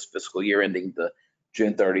for this fiscal year ending the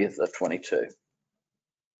June 30th of 22.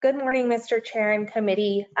 Good morning, Mr. Chair and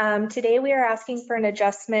committee. Today we are asking for an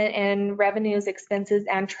adjustment in revenues, expenses,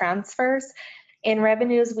 and transfers. In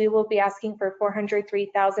revenues, we will be asking for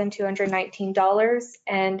 $403,219,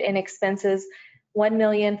 and in expenses,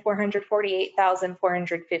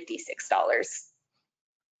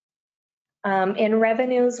 $1,448,456. In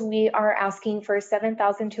revenues, we are asking for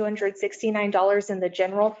 $7,269 in the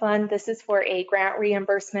general fund. This is for a grant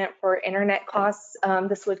reimbursement for internet costs.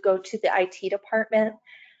 This would go to the IT department.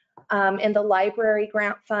 In the library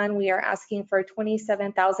grant fund, we are asking for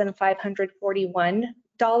 $27,541.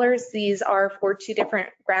 These are for 2 different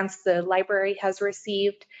grants the library has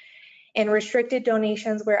received. In restricted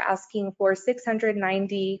donations, we're asking for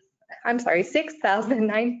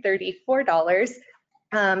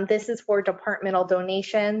 $6,934. This is for departmental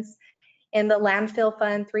donations. In the landfill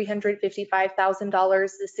fund,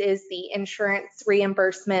 $355,000. This is the insurance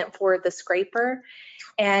reimbursement for the scraper.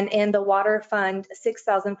 And in the water fund,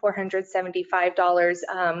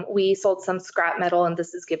 $6,475. We sold some scrap metal, and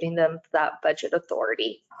this is giving them that budget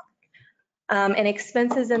authority. And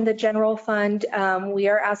expenses in the general fund, we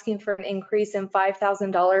are asking for an increase in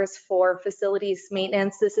 $5,000 for facilities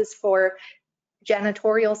maintenance. This is for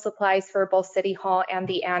janitorial supplies for both City Hall and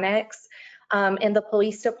the annex. In the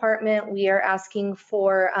police department, we are asking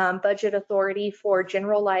for budget authority for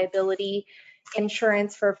general liability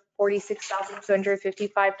insurance for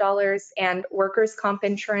 $46,255 and workers' comp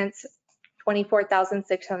insurance,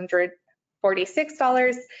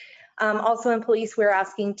 $24,646. Also in police, we're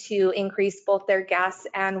asking to increase both their gas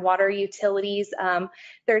and water utilities,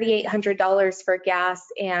 $3,800 for gas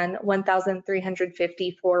and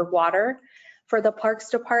 $1,350 for water. For the Parks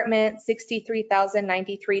Department,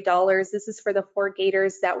 $63,093. This is for the 4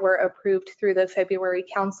 gators that were approved through the February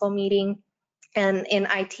council meeting. And in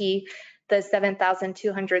IT, the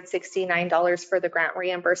 $7,269 for the grant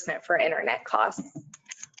reimbursement for internet costs.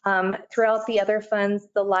 Throughout the other funds,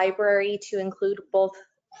 the library, to include both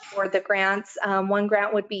for the grants, one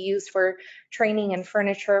grant would be used for training and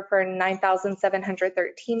furniture for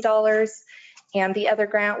 $9,713. And the other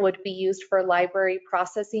grant would be used for library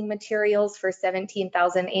processing materials for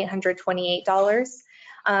 $17,828.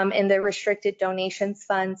 In the restricted donations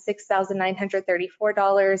fund,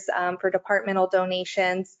 $6,934 for departmental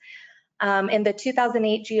donations. In the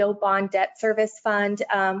 2008 GO bond debt service fund,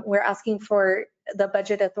 we're asking for the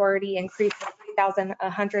budget authority increase of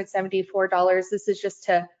 $3,174. This is just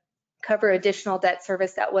to cover additional debt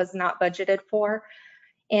service that was not budgeted for.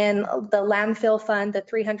 In the landfill fund, the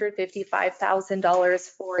 $355,000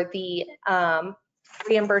 for the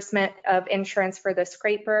reimbursement of insurance for the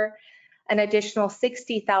scraper, an additional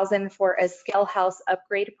 $60,000 for a scale house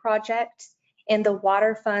upgrade project. In the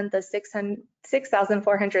water fund, the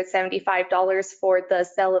 $6,475 for the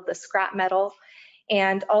sale of the scrap metal,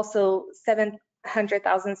 and also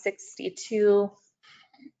 $700,062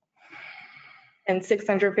 and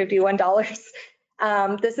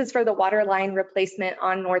 $651. This is for the water line replacement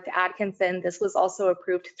on North Atkinson. This was also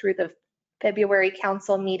approved through the February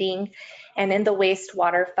council meeting. And in the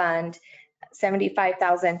wastewater fund,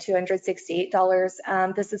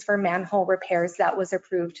 $75,268. This is for manhole repairs that was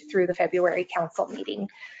approved through the February council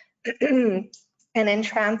meeting. And in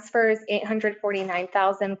transfers,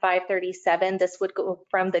 $849,537. This would go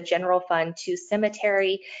from the general fund to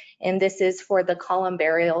cemetery. And this is for the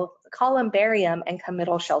columbarium and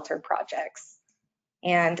committal shelter projects.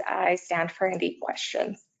 And I stand for any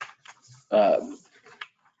questions.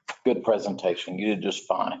 Good presentation. You did just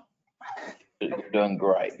fine. You're doing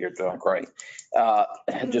great. You're doing great. I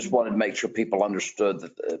just wanted to make sure people understood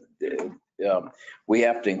that we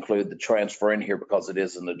have to include the transfer in here because it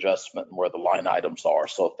is an adjustment and where the line items are.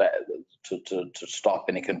 So if that, to stop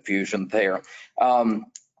any confusion there. No,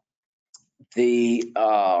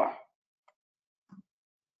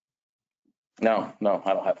 I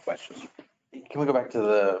don't have questions. Can we go back to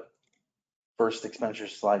the first expenditure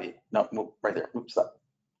slide? No, right there. Oops, stop.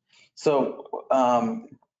 So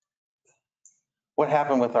what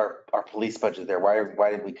happened with our police budget there? Why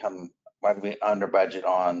did we under budget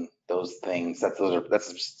on those things? That's a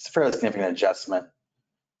fairly significant adjustment.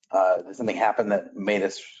 Did something happen that made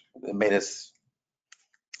us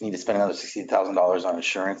need to spend another $60,000 on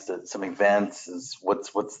insurance? Did some events?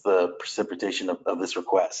 What's the precipitation of this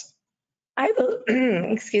request?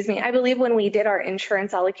 Excuse me. I believe when we did our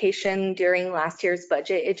insurance allocation during last year's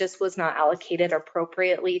budget, it just was not allocated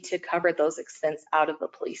appropriately to cover those expenses out of the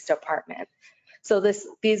police department. So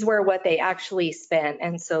these were what they actually spent.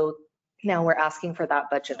 And so now we're asking for that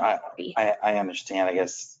budget authority. I understand. I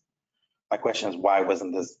guess my question is, why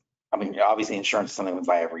wasn't this, I mean, obviously insurance is something we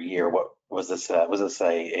buy every year. What was this? Was this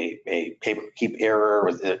a paper keep error?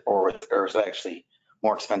 Was it actually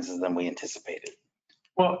more expenses than we anticipated?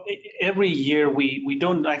 Well, every year we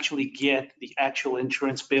don't actually get the actual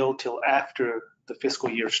insurance bill till after the fiscal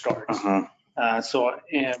year starts. So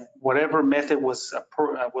whatever method was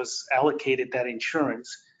allocated that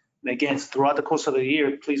insurance, and again, throughout the course of the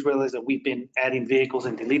year, please realize that we've been adding vehicles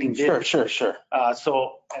and deleting vehicles. Sure.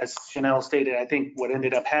 So as Chanel stated, I think what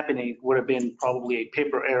ended up happening would have been probably a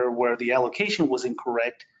paper error where the allocation was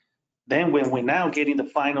incorrect. Then when we're now getting the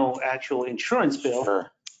final actual insurance bill,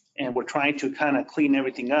 and we're trying to kind of clean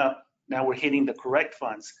everything up, now we're hitting the correct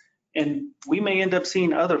funds. And we may end up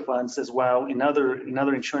seeing other funds as well in other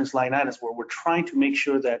insurance line items where we're trying to make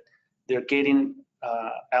sure that they're getting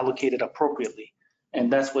allocated appropriately.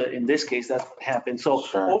 And that's what, in this case, that's what happened. So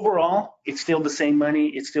overall, it's still the same money.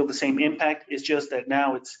 It's still the same impact. It's just that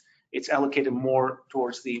now it's allocated more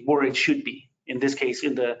towards where it should be. In this case,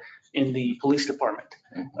 in the police department.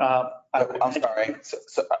 I'm sorry.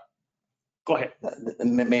 So go ahead.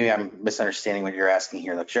 Maybe I'm misunderstanding what you're asking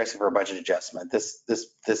here. You're asking for a budget adjustment.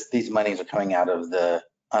 These monies are coming out of the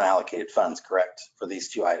unallocated funds, correct? For these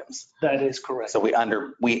two items. That is correct. So we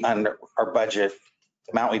under our budget,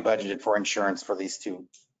 the amount we budgeted for insurance for these two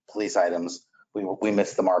police items, we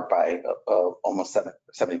missed the mark by almost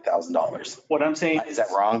 $70,000. What I'm saying is that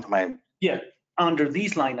wrong? Yeah, under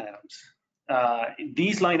these line items.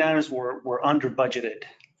 These line items were under budgeted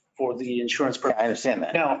for the insurance purpose. Yeah, I understand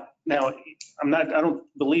that. Now, I don't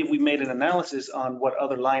believe we made an analysis on what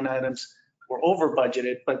other line items were over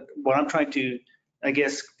budgeted, but what I'm trying to, I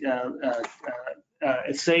guess,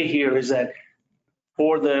 say here is that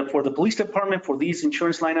for the police department, for these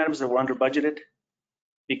insurance line items that were under budgeted,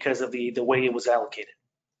 because of the way it was allocated.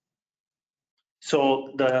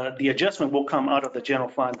 So the adjustment will come out of the general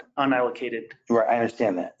fund unallocated. Right, I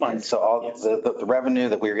understand that. Fine. And so all Yes. the revenue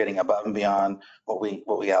that we're getting above and beyond what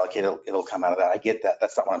we allocate, it'll come out of that. I get that.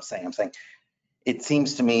 That's not what I'm saying. I'm saying it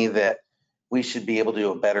seems to me that we should be able to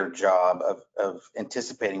do a better job of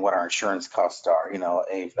anticipating what our insurance costs are. You know,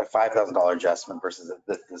 a $5,000 adjustment versus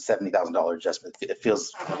the $70,000 adjustment. It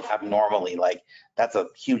feels abnormally like that's a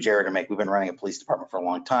huge error to make. We've been running a police department for a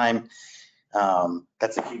long time.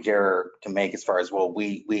 That's a huge error to make as far as, well,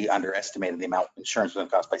 we underestimated the amount insurance was going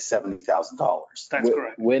to cost by $70,000. That's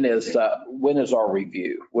correct. When is our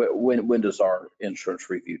review? When does our insurance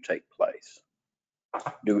review take place?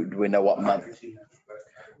 Do we know what month?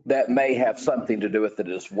 That may have something to do with it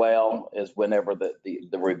as well, as whenever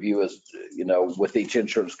the review is, you know, with each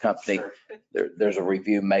insurance company, there's a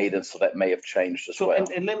review made, and so that may have changed as So, well.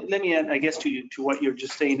 and let me add, I guess, to what you're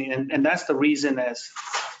just saying, and that's the reason, as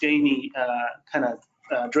Jamie kind of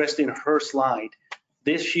addressed in her slide,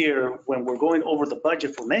 this year, when we're going over the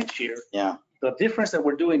budget for next year, Yeah. the difference that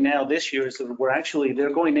we're doing now this year is that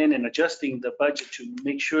they're going in and adjusting the budget to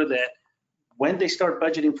make sure that when they start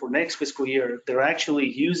budgeting for next fiscal year, they're actually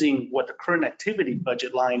using what the current activity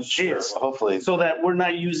budget line is, Well, hopefully. so that we're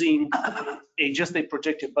not using just a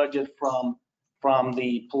projected budget from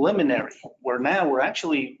the preliminary. Where now we're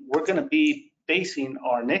going to be basing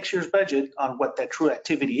our next year's budget on what that true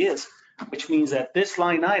activity is, which means that this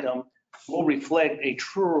line item will reflect a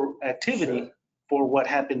true activity for what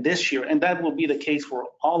happened this year. And that will be the case for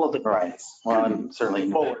all of the. Right. Well, and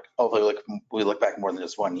certainly, Forward. hopefully we look back more than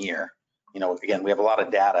just 1 year. You know, again, we have a lot of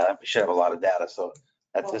data. We should have a lot of data. So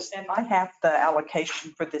that's just. And I have the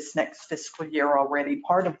allocation for this next fiscal year already.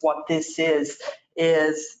 Part of what this is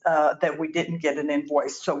that we didn't get an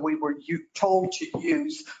invoice. So we were told to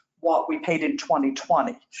use what we paid in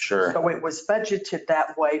 2020. Sure. So it was budgeted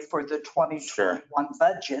that way for the 2021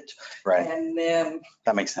 budget. Right. And then,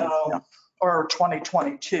 That makes sense. Yeah. or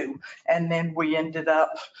 2022. And then we ended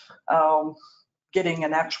up getting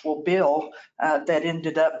an actual bill that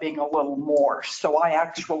ended up being a little more. So I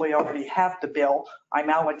actually already have the bill. I'm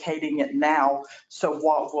allocating it now. So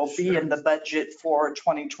what will be in the budget for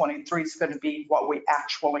 2023 is going to be what we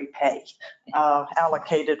actually pay,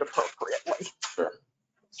 allocated appropriately.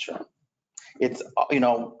 Sure. It's, you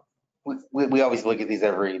know, we always look at these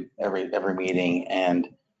every meeting, and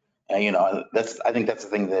you know, I think that's the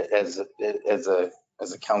thing that as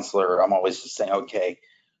a counselor, I'm always just saying, okay,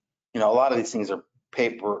 you know, a lot of these things are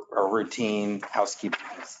paper or routine housekeeping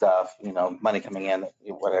stuff, you know, money coming in,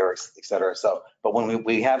 whatever, et cetera. So, but when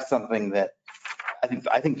we have something that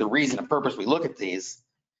I think the reason and purpose we look at these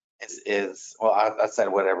is well, outside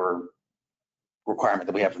of whatever requirement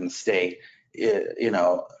that we have from the state, you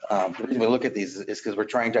know, the reason we look at these is because we're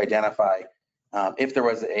trying to identify if there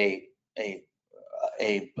was a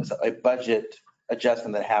budget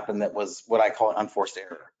adjustment that happened that was what I call an unforced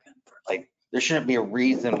error. Like, there shouldn't be a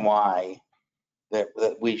reason why that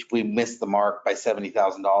we missed the mark by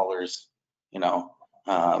 $70,000, you know,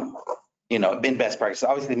 in best practice.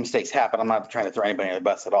 Obviously mistakes happen. I'm not trying to throw anybody under the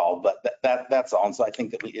bus at all, but that's all. And so I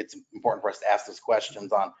think that it's important for us to ask those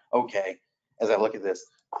questions on, okay, as I look at this,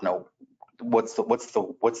 you know, what's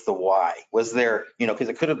the why? Was there, you know, because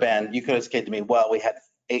it could have been, you could have said to me, well, we had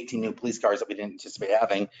 18 new police cars that we didn't anticipate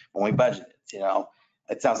having when we budgeted, you know.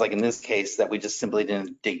 It sounds like in this case that we just simply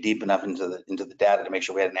didn't dig deep enough into the data to make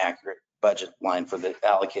sure we had an accurate budget line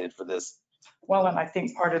allocated for this. Well, and I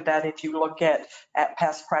think part of that, if you look at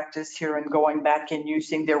past practice here and going back and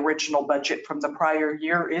using the original budget from the prior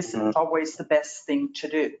year isn't always the best thing to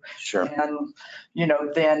do. Sure. And, you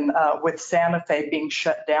know, then with Santa Fe being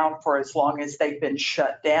shut down for as long as they've been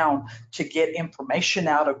shut down, to get information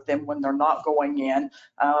out of them when they're not going in,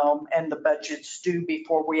 and the budget's due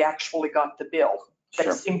before we actually got the bill. They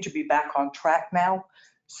Sure. seem to be back on track now.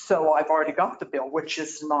 So I've already got the bill, which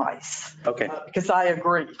is nice. Okay. Because I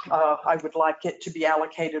agree. I would like it to be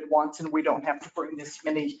allocated once and we don't have to bring this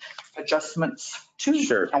many adjustments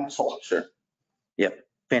to council. Sure. Yep.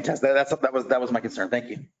 Fantastic. That was my concern. Thank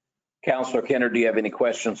you. Councilor Kenner, do you have any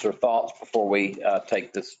questions or thoughts before we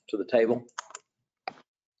take this to the table?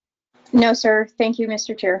 No, sir. Thank you,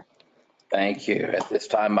 Mr. Chair. Thank you. At this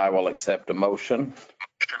time, I will accept a motion.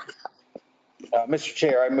 Mr.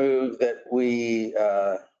 Chair, I move that we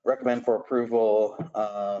recommend for approval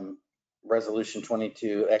Resolution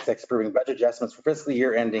 22XX approving budget adjustments for fiscal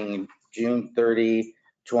year ending June 30,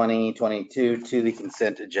 2022 to the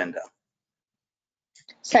consent agenda.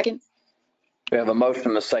 Second. We have a motion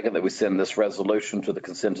and a second that we send this resolution to the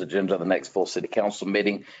consent agenda of the next full city council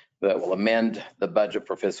meeting that will amend the budget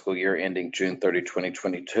for fiscal year ending June 30,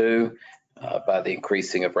 2022. by the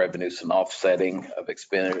increasing of revenues and offsetting of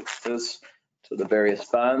expenses to the various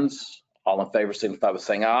funds. All in favor, signify by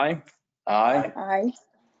saying aye. Aye. Aye.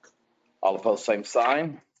 All opposed, same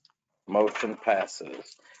sign. Motion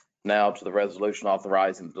passes. Now to the resolution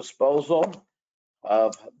authorizing the disposal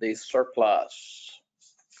of the surplus.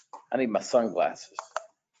 I need my sunglasses.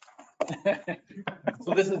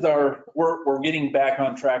 So this is we're getting back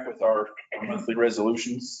on track with our monthly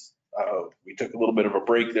resolutions. We took a little bit of a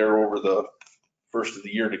break there over the first of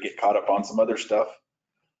the year to get caught up on some other stuff.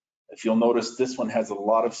 If you'll notice, this one has a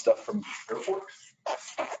lot of stuff from the airport.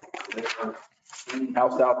 There's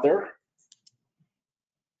house out there.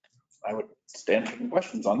 I would stand for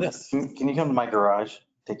questions on this. Can you come to my garage?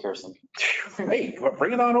 Take care of some. Hey,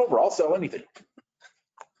 bring it on over. I'll sell anything.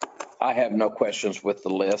 I have no questions with the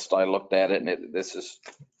list. I looked at it and this is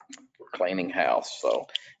cleaning house. So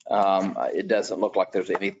it doesn't look like there's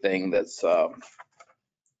anything that's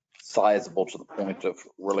sizable to the point of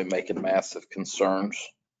really making massive concerns.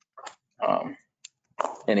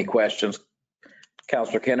 Any questions?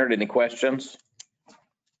 Counselor Kennard, any questions?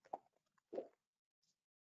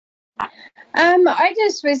 I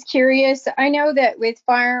just was curious. I know that with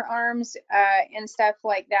firearms and stuff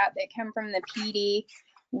like that that come from the PD,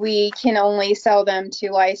 we can only sell them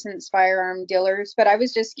to licensed firearm dealers. But I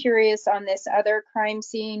was just curious on this other crime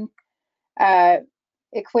scene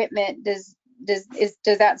equipment. Does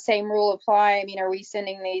that same rule apply? I mean, are we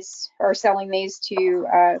sending these or selling these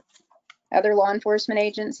to other law enforcement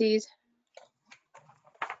agencies?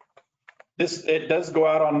 It does go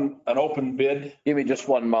out on an open bid. Give me just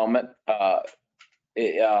one moment.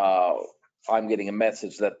 I'm getting a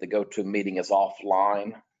message that the go-to meeting is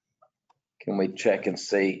offline. Can we check and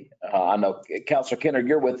see? I know, Counselor Kennard,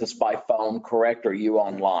 you're with us by phone, correct? Or are you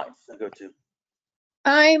online? Go-to.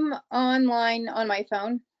 I'm online on my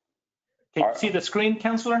phone. Can you see the screen,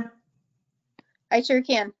 Counselor? I sure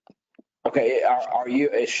can. Okay,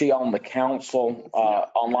 is she on the council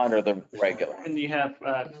online or the regular? And you have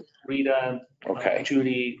Rita, Okay,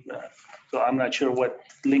 Judy, so I'm not sure what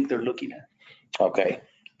link they're looking at. okay,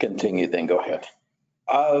 continue then, go ahead.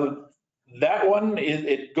 That one,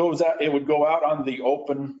 it goes out, it would go out on the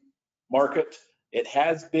open market. It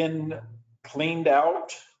has been cleaned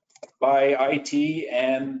out by IT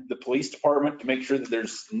and the police department to make sure that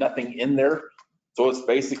there's nothing in there. So it's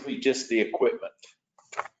basically just the equipment.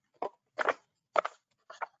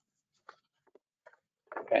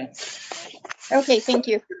 Okay. Okay, thank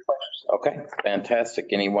you. Okay, fantastic.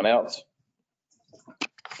 Anyone else?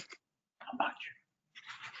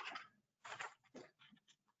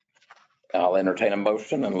 I'll entertain a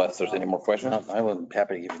motion unless there's any more questions. I will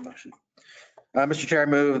happy to give you a motion. Mr. Chair, I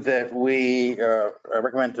move that we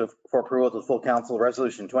recommend for approval to the full council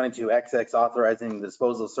resolution 22XX authorizing the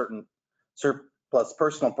disposal of certain surplus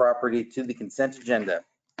personal property to the consent agenda.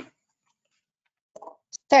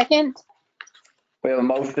 Second. We have a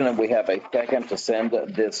motion and we have a second to send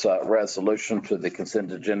this resolution to the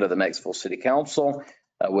consent agenda of the next full city council,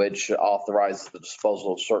 which authorizes the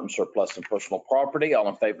disposal of certain surplus and personal property. All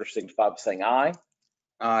in favor, signify by saying aye.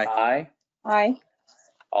 Aye. Aye. Aye.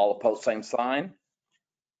 All opposed, same sign.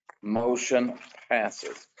 Motion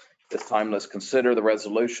passes. This time, let's consider the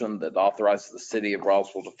resolution that authorizes the city of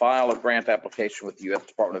Roswell to file a grant application with the U.S.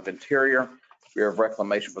 Department of Interior, Bureau of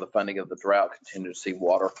Reclamation for the funding of the Drought Contingency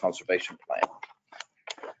Water Conservation Plan.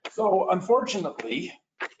 So unfortunately,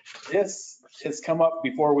 this has come up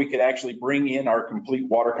before we could actually bring in our complete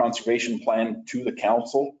water conservation plan to the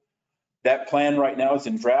council. That plan right now is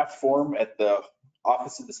in draft form at the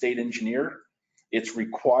Office of the State Engineer. It's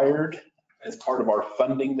required as part of our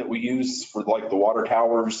funding that we use for like the water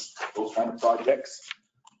towers, those kind of projects.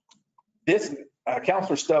 This,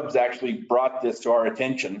 Councilor Stubbs actually brought this to our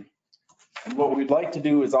attention. And what we'd like to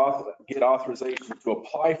do is get authorization to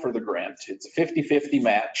apply for the grant. It's a 50-50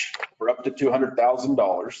 match for up to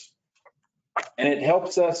 $200,000. And it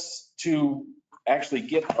helps us to actually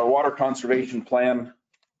get our water conservation plan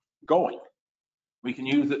going. We can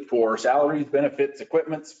use it for salaries, benefits,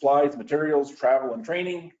 equipment, supplies, materials, travel, and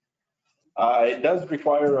training. It does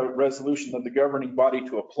require a resolution of the governing body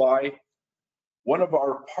to apply. One of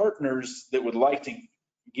our partners that would like to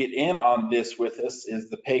get in on this with us is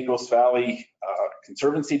the Pecos Valley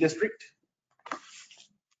Conservancy District.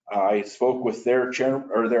 I spoke with their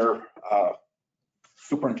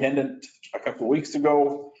superintendent a couple of weeks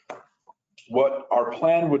ago. What our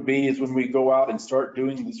plan would be is when we go out and start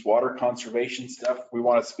doing this water conservation stuff, we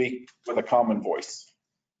want to speak with a common voice.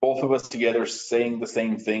 Both of us together saying the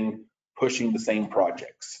same thing, pushing the same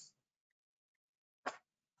projects.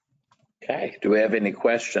 Okay, do we have any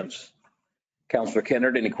questions? Councilor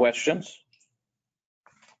Kennard, any questions?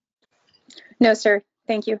 No, sir.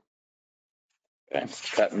 Thank you. Okay,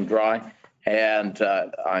 cut and dry. And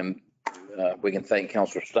we can thank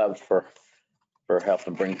Councilor Stubbs for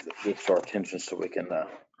helping bring this to our attention so we can.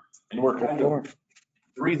 And we're kind of,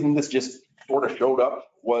 the reason this just sort of showed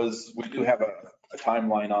up was we do have a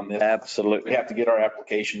timeline on this. We Absolutely. have to get our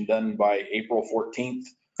application done by April 14th.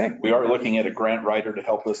 Okay. We are looking at a grant writer to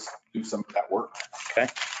help us do some of that work. Okay.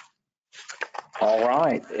 All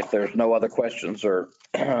right. If there's no other questions or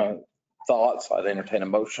thoughts, I'd entertain a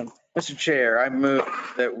motion. Mr. Chair, I move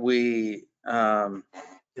that we, can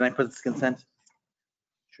I put this consent?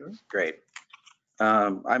 Sure. Great.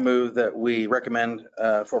 I move that we recommend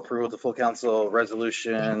for approval the full council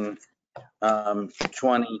resolution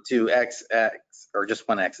 22XX, or just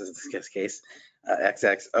one X in this case,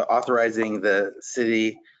 XX, authorizing the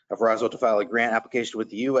city of Roswell to file a grant application with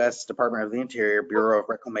the U.S. Department of the Interior Bureau of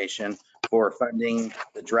Reclamation for funding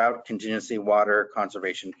the Drought Contingency Water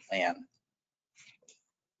Conservation Plan.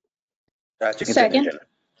 To consent Second. agenda.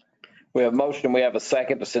 We have a motion. We have a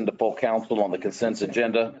second to send to full council on the consent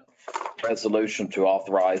agenda. Resolution to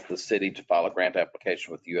authorize the city to file a grant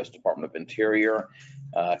application with the U.S. Department of Interior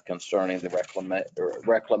concerning the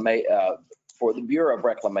for the Bureau of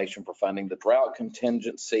Reclamation for funding the Drought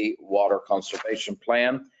Contingency Water Conservation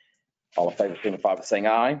Plan. All in favor, signify by saying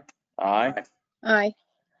aye. Aye. Aye.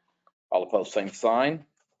 All opposed, same sign.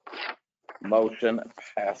 Motion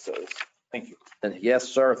passes. Thank you. And yes,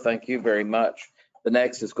 sir. Thank you very much. The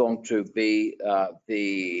next is going to be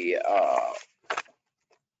the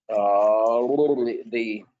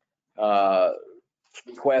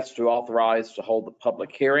request to authorize to hold the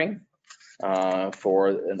public hearing for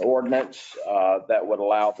an ordinance that would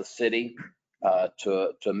allow the city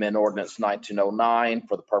to amend ordinance 1909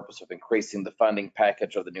 for the purpose of increasing the funding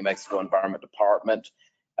package of the New Mexico Environment Department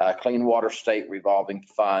Clean Water State Revolving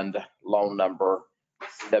Fund loan number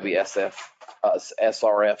WSF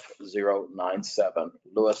SRF 097.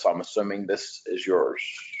 Louis, I'm assuming this is yours.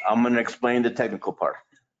 I'm going to explain the technical part.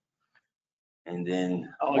 And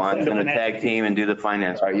then I'll Juan's explain going the to tag team and do the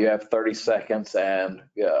finance. All right, you have 30 seconds and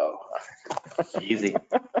go. Easy.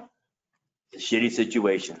 It's a shitty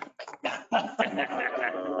situation.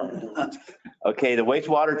 Okay, the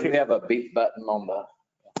wastewater Do you treatment. have a beep button on the?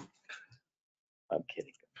 I'm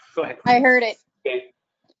kidding. Go ahead. I heard it.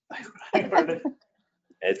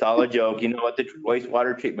 It's all a joke. You know what the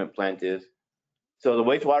wastewater treatment plant is. So the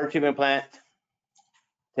wastewater treatment plant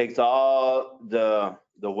takes all the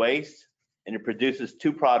waste and it produces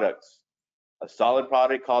two products. A solid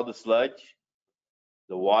product called the sludge,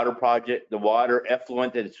 the water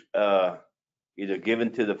effluent that is either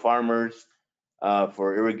given to the farmers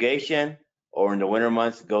for irrigation or in the winter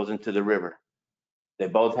months it goes into the river. They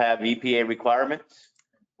both have EPA requirements.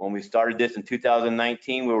 When we started this in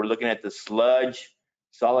 2019, we were looking at the sludge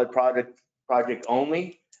solid project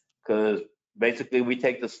only, because basically we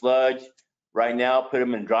take the sludge right now, put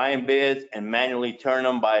them in drying beds and manually turn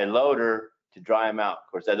them by a loader to dry them out.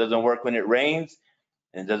 Of course, that doesn't work when it rains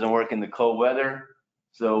and it doesn't work in the cold weather.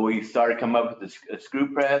 So we started coming up with a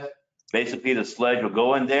screw press. Basically the sludge will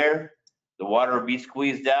go in there, the water will be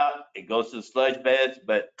squeezed out, it goes to the sludge beds,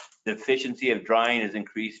 but the efficiency of drying is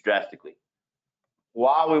increased drastically.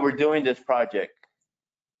 While we were doing this project,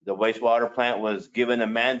 the wastewater plant was given a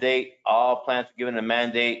mandate, all plants were given a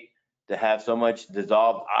mandate to have so much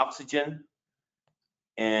dissolved oxygen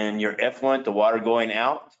in your effluent, the water going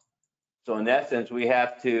out. So in essence, we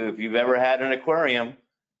have to, if you've ever had an aquarium,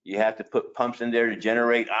 you have to put pumps in there to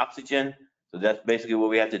generate oxygen. So that's basically what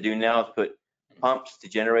we have to do now is put pumps to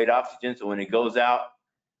generate oxygen. So when it goes out,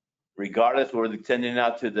 regardless whether we're sending it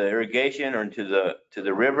out to the irrigation or into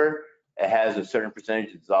the river, it has a certain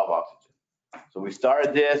percentage of dissolved oxygen. So we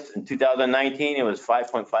started this in 2019. It was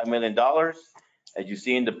 $5.5 million. As you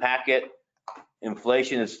see in the packet,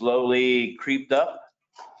 inflation has slowly creeped up.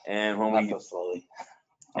 And when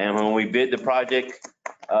we bid the project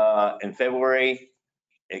in February,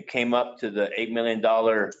 it came up to the $8 million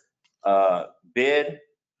bid.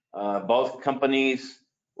 Both companies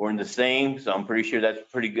were in the same, so I'm pretty sure that's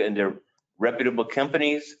pretty good. And they're reputable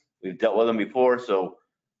companies. We've dealt with them before, so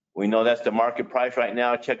we know that's the market price right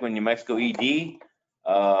now. Check with New Mexico ED.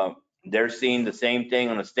 They're seeing the same thing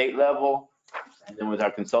on a state level. And then with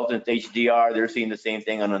our consultants, HDR, they're seeing the same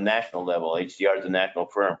thing on a national level. HDR is a national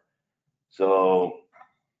firm. So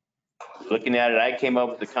looking at it, I came up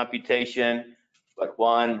with the computation, but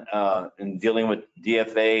one, in dealing with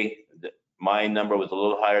DFA, my number was a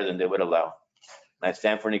little higher than they would allow. And I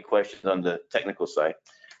stand for any questions on the technical side.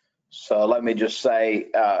 So let me just say,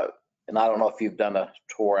 and I don't know if you've done a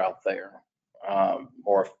tour out there,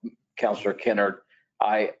 or if Councilor Kennard,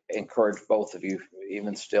 I encourage both of you,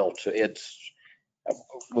 even still,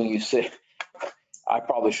 when you see, I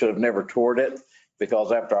probably should have never toured it,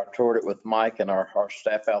 because after I toured it with Mike and our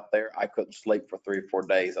staff out there, I couldn't sleep for 3 or 4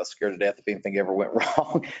 days. I was scared to death if anything ever went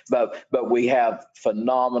wrong. But we have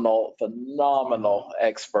phenomenal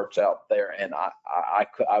experts out there. And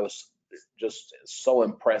I was just so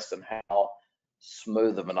impressed in how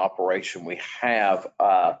smooth of an operation we have.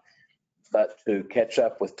 But to catch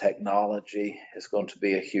up with technology is going to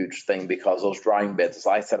be a huge thing, because those drying beds, as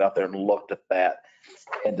I sat out there and looked at that,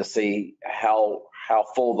 and to see how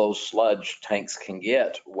full those sludge tanks can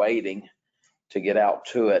get waiting to get out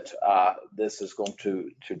to it, this is going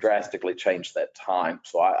to drastically change that time.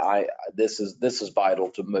 So this is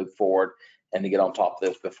vital to move forward and to get on top of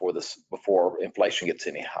this before inflation gets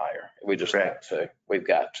any higher. We just got to. We've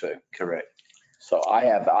got to. Correct. So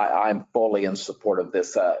I'm fully in support of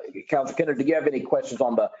this. Councilor Kennedy, do you have any questions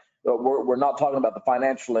on we're not talking about the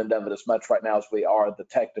financial end of it as much right now as we are the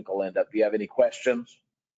technical end of it. Do you have any questions?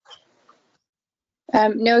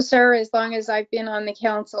 No, sir. As long as I've been on the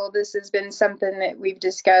council, this has been something that we've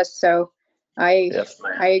discussed. So Yes,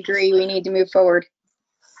 ma'am. I agree. We need to move forward.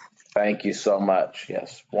 Thank you so much.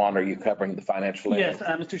 Yes. Juan, are you covering the financial end? Yes,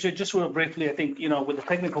 Mr. Chair, just real briefly, I think, with the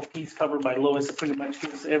technical piece covered by Lois, it pretty much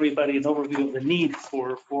gives everybody an overview of the need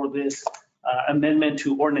for this amendment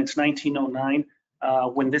to ordinance 1909.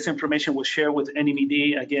 When this information was shared with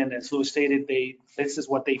NEMD, again, as Lois stated, this is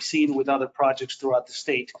what they've seen with other projects throughout the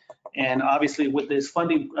state. And obviously with this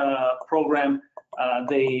funding program,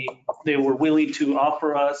 they were willing to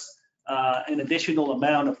offer us an additional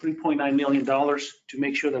amount of $3.9 million to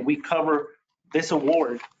make sure that we cover this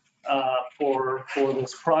award for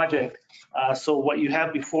this project. So what you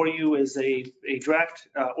have before you is a draft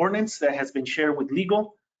ordinance that has been shared with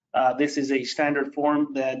legal. This is a standard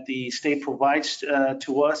form that the state provides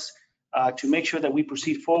to us to make sure that we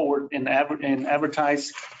proceed forward and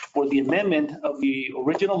advertise for the amendment of the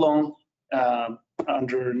original loan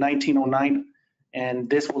under 1909. And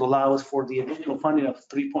this will allow us for the additional funding of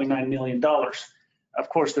 $3.9 million. Of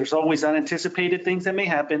course, there's always unanticipated things that may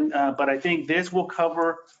happen, but I think this will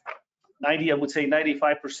cover 95%,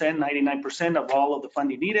 99% of all of the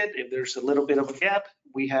funding needed. If there's a little bit of a gap,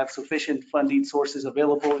 we have sufficient funding sources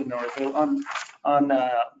available in our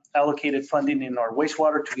allocated funding in our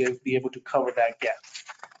wastewater to be able to cover that gap.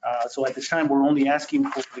 So at this time, we're only asking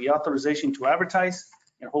for the authorization to advertise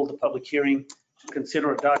and hold a public hearing to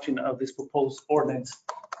consider adoption of this proposed ordinance.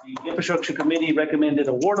 The Infrastructure Committee recommended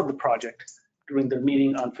award of the project during their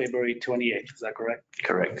meeting on February 28th. Is that correct?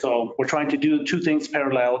 Correct. So we're trying to do two things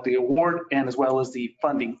parallel, the award and as well as the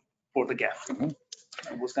funding for the gap. And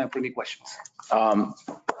we'll stand for any questions. I'm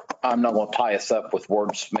not going to tie us up with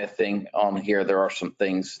wordsmithing on here. There are some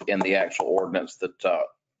things in the actual ordinance that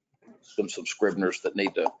some scriveners that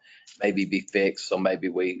need to maybe be fixed. So maybe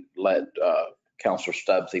we let Councilor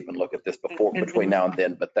Stubbs even look at this between now and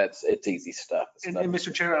then, but it's easy stuff. And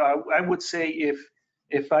Mr. Chair, I would say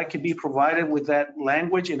if I could be provided with that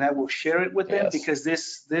language and I will share it with them, because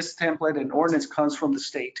this template and ordinance comes from the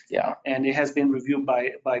state. Yeah. And it has been reviewed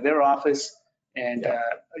by their office. And,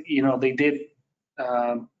 they did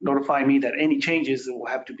notify me that any changes will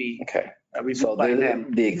have to be reviewed by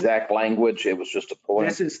them. The exact language, it was just a point.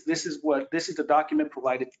 This is the document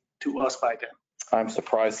provided to us by them. I'm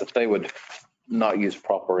surprised that they would not use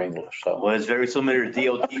proper English. So. Well, it's very similar to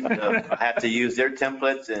DOT. Have to use their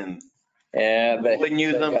templates and they wouldn't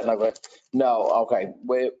use them. No, okay.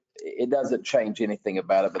 It doesn't change anything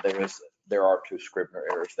about it, but there are two Scrivener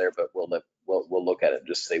errors there, but we'll look at it and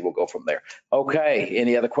just see. We'll go from there. Okay.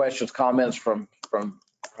 Any other questions, comments from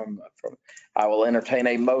I will entertain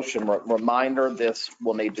a motion. Reminder, this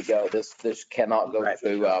will need to go. This cannot go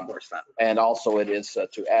to, of course not. And also it is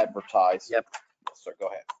to advertise. Yep. Yes, sir. Go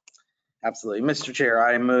ahead. Absolutely. Mr. Chair,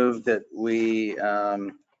 I move that we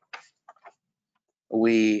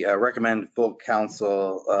recommend full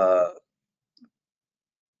council.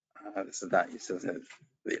 This is not,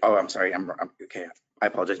 I'm sorry. I'm okay. I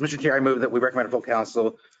apologize. Mr. Chair, I move that we recommend full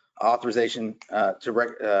council authorization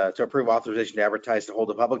to approve authorization to advertise, to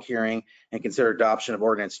hold a public hearing and consider adoption of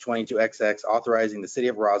ordinance 22XX, authorizing the city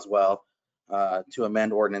of Roswell to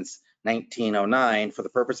amend ordinance 1909 for the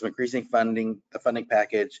purpose of increasing the funding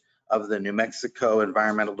package of the New Mexico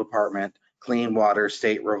Environmental Department Clean Water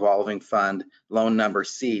State Revolving Fund, loan number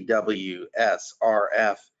CWSRF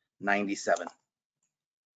 97.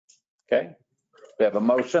 Okay. We have a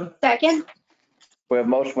motion. Second. We have a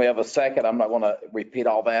motion. We have a second. I'm not going to repeat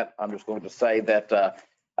all that. I'm just going to say that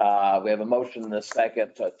we have a motion and a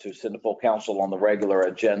second to send to full council on the regular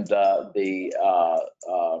agenda the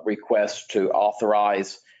request to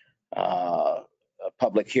authorize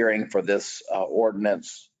public hearing for this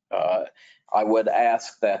ordinance. I would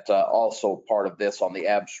ask that also part of this on the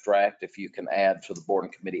abstract, if you can add to the board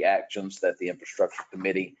and committee actions that the infrastructure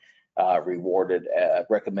committee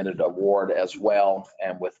recommended award as well,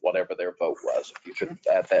 and with whatever their vote was, if you could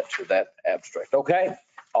add that to that abstract. Okay,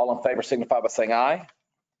 all in favor signify by saying aye.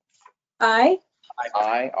 Aye.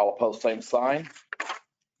 Aye. All opposed, same sign.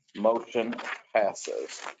 Motion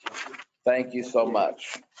passes. Thank you so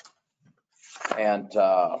much. And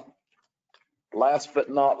last but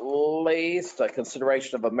not least, a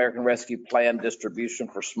consideration of American Rescue Plan distribution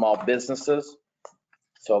for small businesses.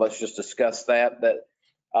 So let's just discuss that.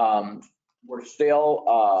 We're still,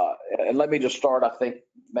 and let me just start, I think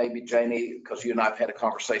maybe Janie, because you and I have had a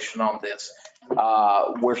conversation on this.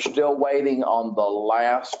 We're still waiting on the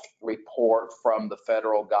last report from the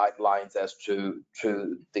federal guidelines as to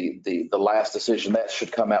the last decision. That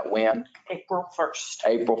should come out when? April 1st.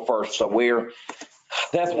 April 1st. So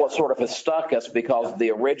that's what sort of has stuck us, because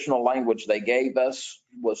the original language they gave us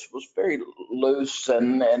was very loose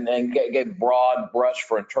and gave broad brush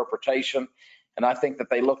for interpretation. And I think that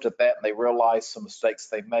they looked at that and they realized some mistakes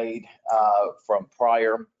they made from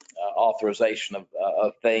prior authorization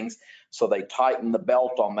of things. So they tightened the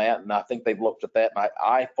belt on that. And I think they've looked at that. And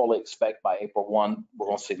I fully expect by April 1, we're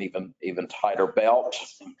going to see an even tighter belt.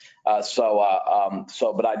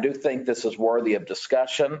 But I do think this is worthy of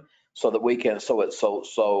discussion, so that we can, so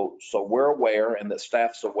we're aware and that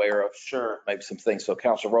staff's aware of maybe some things. So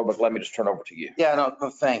Councilor Roebuck, let me just turn over to you. Yeah, no,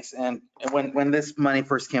 thanks. And when this money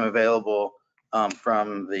first came available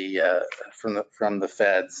from the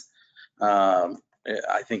feds,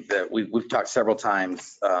 I think that we've talked several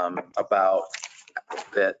times about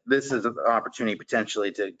that this is an opportunity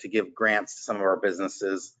potentially to give grants to some of our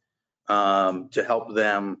businesses to help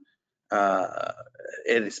them.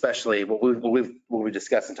 And especially what we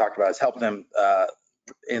discussed and talked about is help them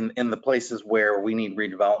in the places where we need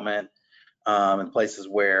redevelopment, and places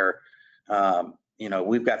where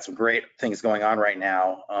we've got some great things going on right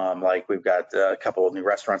now. Like we've got a couple of new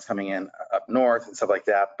restaurants coming in up north and stuff like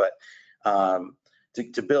that. But to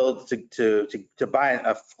buy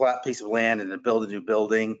a flat piece of land and to build a new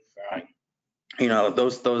building,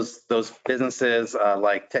 those businesses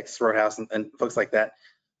like Texas Roadhouse and folks like that,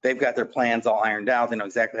 they've got their plans all ironed out. They know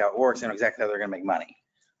exactly how it works. They know exactly how they're going to make money.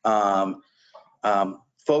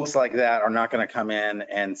 Folks like that are not going to come in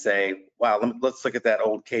and say, wow, let's look at that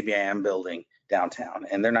old KBIM building downtown.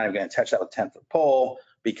 And they're not even going to touch that with 10-foot pole,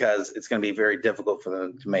 because it's going to be very difficult for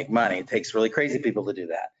them to make money. It takes really crazy people to do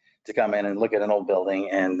that, to come in and look at an old building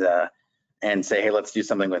and say, hey, let's do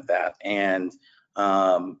something with that. And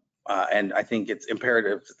I think it's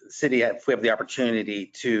imperative the city, if we have the opportunity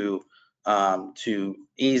to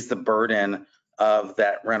ease the burden of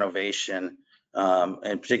that renovation,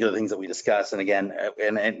 and particular things that we discussed. And again,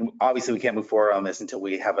 and obviously we can't move forward on this until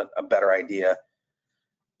we have a better idea.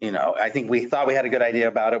 I think we thought we had a good idea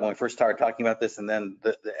about it when we first started talking about this, and then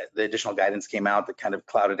the additional guidance came out that kind of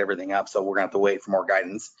clouded everything up. So we're gonna have to wait for more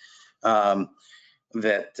guidance to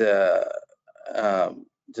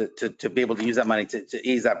be able to use that money to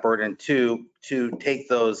ease that burden, to take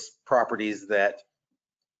those properties that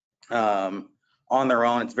on their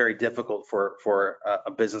own, it's very difficult for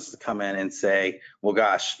a business to come in and say, well,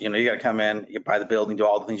 gosh, you got to come in, you buy the building, do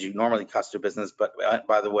all the things you normally cost to a business. But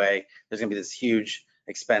by the way, there's going to be this huge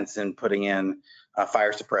expense in putting in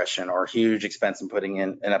fire suppression, or huge expense in putting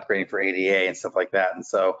in and upgrading for ADA and stuff like that. And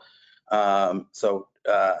so, I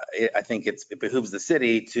think it behooves the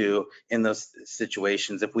city to, in those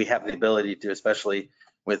situations, if we have the ability to, especially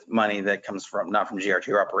with money that comes from, not from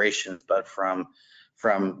GRT operations, but from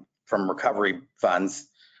recovery funds,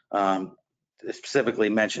 specifically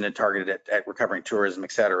mentioned and targeted at recovering tourism,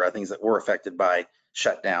 et cetera, things that were affected by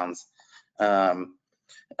shutdowns, to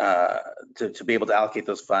be able to allocate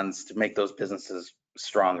those funds to make those businesses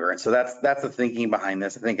stronger. And so that's the thinking behind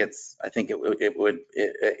this. I think it would,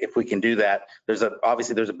 if we can do that,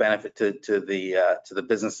 obviously there's a benefit to the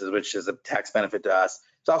businesses, which is a tax benefit to us.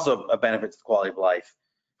 It's also a benefit to the quality of life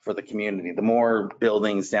for the community. The more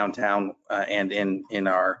buildings downtown and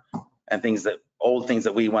old things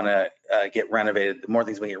that we want to get renovated, the more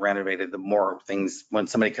things we get renovated, the more things, when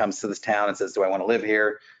somebody comes to this town and says, do I want to live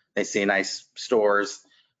here? They see nice stores,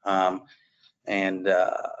 and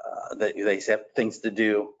they have things to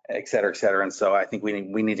do, et cetera, et cetera. And so I think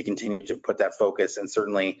we need to continue to put that focus, and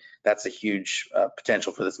certainly that's a huge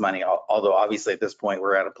potential for this money. Although obviously at this point,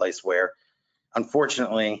 we're at a place where,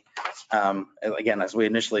 unfortunately, again, as we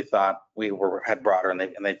initially thought, we had broader, and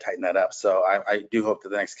they tightened that up. So I do hope that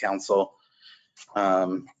the next council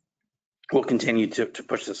we'll continue to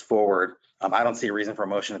push this forward. I don't see a reason for a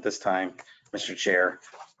motion at this time, Mr. Chair,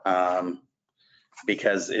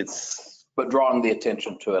 because it's, But drawing the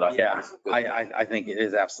attention to it, I think. yeah, is a good thing. I think it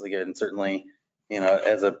is absolutely good. And certainly,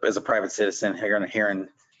 as a private citizen here and hearing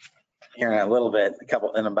a little bit,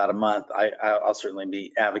 in about a month, I'll certainly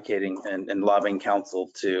be advocating and lobbying council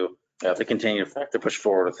to continue to push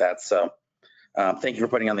forward with that. So thank you for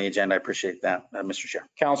putting on the agenda. I appreciate that, Mr. Chair.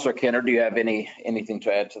 Councilor Kenner, do you have anything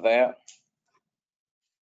to add to that?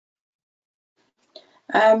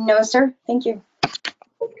 No, sir. Thank you.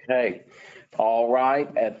 Okay. All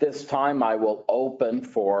right. At this time, I will open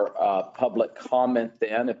for public comment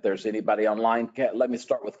then. If there's anybody online, let me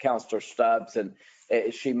start with Councilor Stubbs, and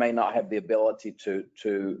she may not have the ability to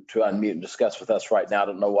unmute and discuss with us right now. I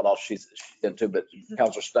don't know what else she's into, but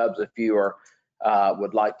Councilor Stubbs, if you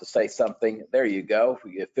would like to say something, there you go.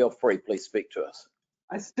 Feel free. Please speak to us.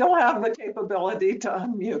 I still have the capability to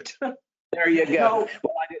unmute. There you go. No.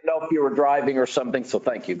 Well, I didn't know if you were driving or something, so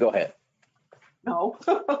thank you. Go ahead. No,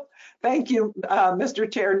 thank you,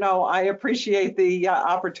 Mr. Chair. No, I appreciate the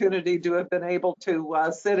opportunity to have been able to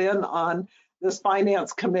sit in on this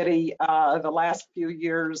finance committee the last few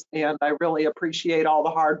years, and I really appreciate all the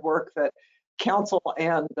hard work that council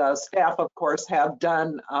and staff, of course, have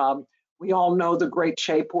done. We all know the great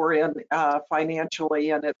shape we're in financially,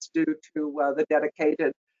 and it's due to the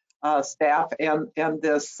dedicated staff and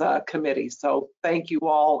this committee. So thank you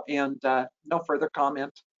all, and no further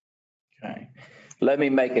comment. Okay. Let me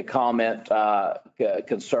make a comment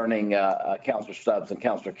concerning Councilor Stubbs and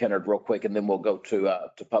Councilor Kennard real quick, and then we'll go to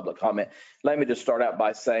public comment. Let me just start out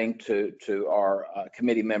by saying to our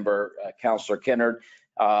committee member, Councilor Kennard,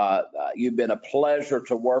 you've been a pleasure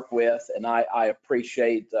to work with, and I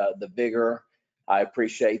appreciate the vigor. I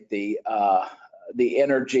appreciate the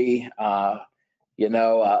energy.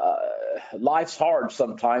 Life's hard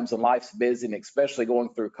sometimes, and life's busy, and especially going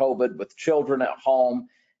through COVID with children at home,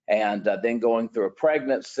 and then going through a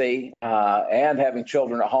pregnancy and having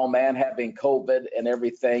children at home and having COVID and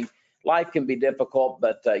everything. Life can be difficult,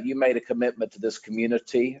 but you made a commitment to this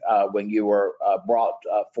community when you were brought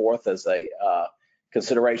forth as a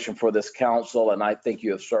consideration for this council, and I think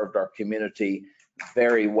you have served our community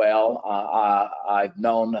very well. I've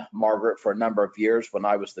known Margaret for a number of years. When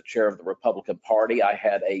I was the chair of the Republican Party, I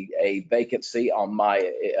had a vacancy on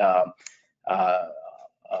my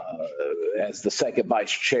as the second vice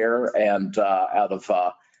chair, and out of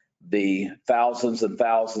the thousands and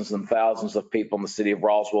thousands and thousands of people in the city of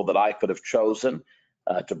Roswell that I could have chosen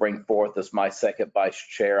to bring forth as my second vice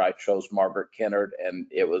chair, I chose Margaret Kennard, and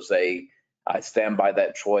I stand by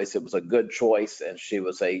that choice. It was a good choice, and she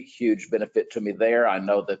was a huge benefit to me there. I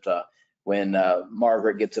know that when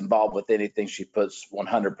Margaret gets involved with anything, she puts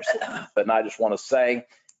 100%. But I just want to say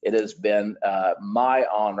it has been my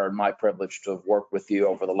honor and my privilege to have worked with you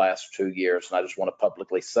over the last 2 years, and I just want to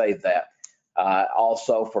publicly say that.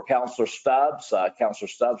 Also for Councilor Stubbs, Councilor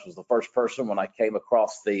Stubbs was the first person when I came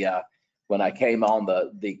across when I came on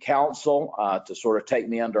the council to sort of take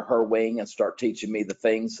me under her wing and start teaching me the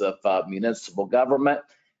things of municipal government.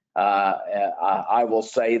 I will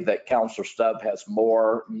say that Councilor Stubbs has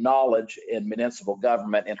more knowledge in municipal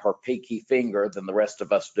government in her pinky finger than the rest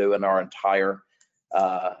of us do in our entire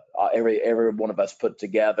every one of us put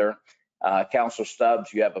together. Councilor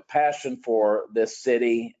Stubbs, you have a passion for this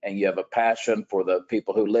city, and you have a passion for the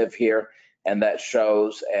people who live here, and that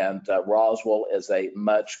shows. And Roswell is a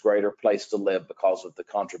much greater place to live because of the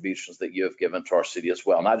contributions that you have given to our city as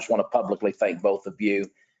well. And I just want to publicly thank both of you,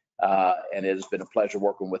 and it has been a pleasure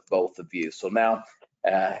working with both of you. So now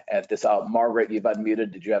at this, Margaret, you've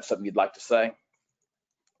unmuted. Did you have something you'd like to say?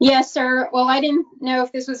 Yes, sir. Well, I didn't know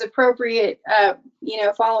if this was appropriate,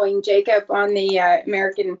 following Jacob on the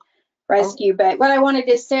American Rescue, but what I wanted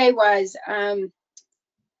to say was, I'm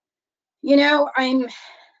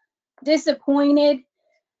disappointed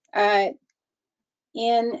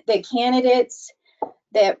in the candidates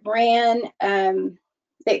that ran,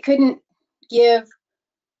 that couldn't give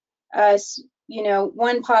us,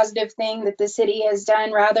 one positive thing that the city has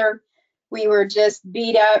done. Rather, we were just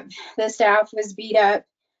beat up. The staff was beat up.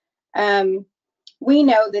 We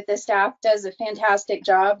know that the staff does a fantastic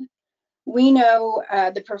job. We know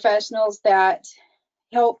the professionals that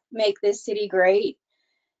help make this city great.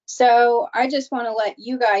 So I just want to let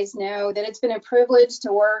you guys know that it's been a privilege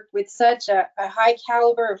to work with such a high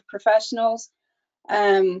caliber of professionals.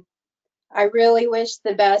 I really wish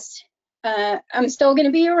the best. I'm still going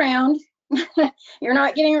to be around. You're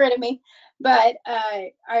not getting rid of me, but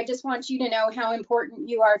I just want you to know how important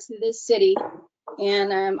you are to this city.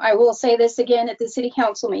 And I will say this again at the city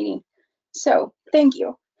council meeting. So thank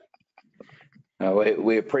you.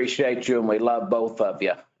 We appreciate you and we love both of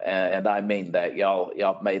you. And I mean that.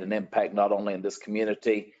 Y'all made an impact not only in this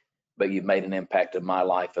community, but you've made an impact in my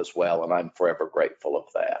life as well. And I'm forever grateful of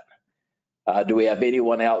that. Do we have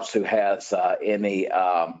anyone else who has any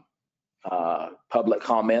public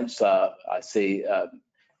comments? I see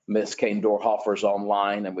Ms. Kane Dorhofer's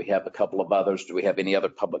online and we have a couple of others. Do we have any other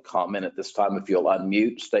public comment at this time? If you'll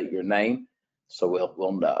unmute, state your name so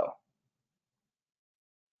we'll know.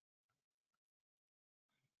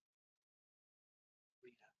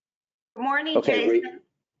 Good morning, Okay, Jason.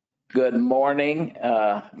 Good morning,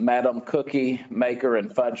 Madam Cookie Maker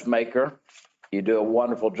and Fudge Maker. You do a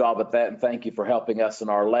wonderful job at that, and thank you for helping us in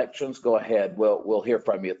our elections. Go ahead. We'll hear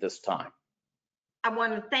from you at this time. I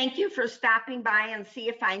want to thank you for stopping by and see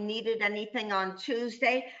if I needed anything on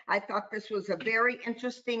Tuesday. I thought this was a very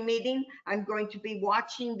interesting meeting. I'm going to be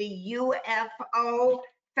watching the UFO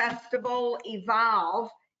Festival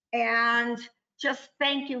evolve, and just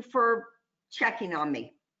thank you for checking on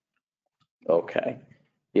me. Okay.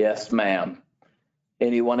 Yes, ma'am.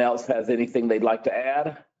 Anyone else has anything they'd like to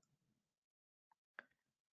add?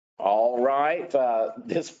 All right.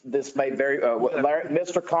 This may very,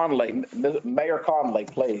 Mr. Conley, Mayor Conley,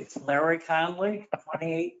 please. Larry Conley,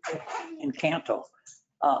 2815 in Canto.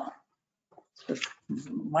 This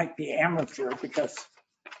might be amateur because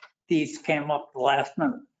these came up the last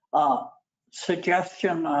minute.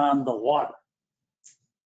 Suggestion on the water.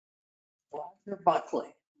 Roger Buckley,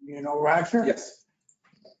 you know Roger? Yes.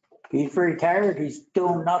 He's retired, he's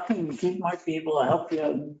doing nothing, he might be able to help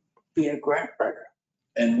you be a grant writer.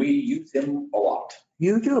 And we use him a lot.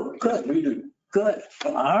 You do, good. We do. Good,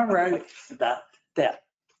 all right,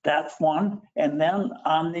 that's one. And then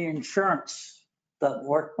on the insurance, the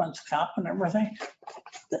workman's comp and everything,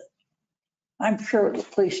 I'm sure the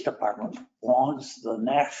police department belongs to the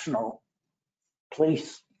National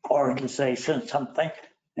Police Organization, something,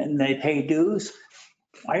 and they pay dues.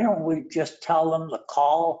 Why don't we just tell them to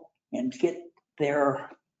call and get their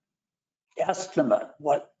estimate,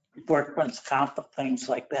 what workman's comp, things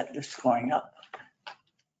like that is going up?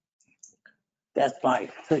 That's my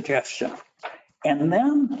suggestion. And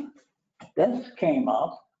then this came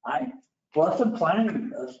up, I wasn't planning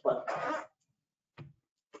this, but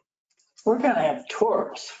we're gonna have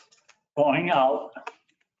tours going out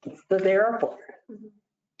to the airport.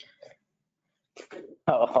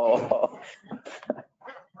 Oh,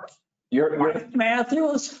 Mike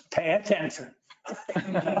Matthews, pay attention.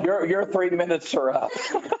 your 3 minutes are up.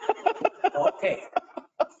 Okay.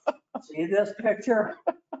 See this picture?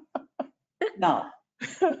 Now,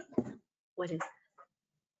 What is?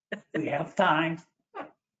 we have time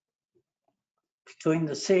between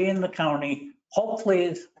the city and the county.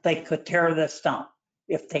 Hopefully, they could tear this down.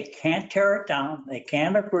 If they can't tear it down, they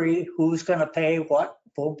can't agree who's gonna pay what,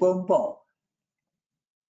 boom, boom, boom.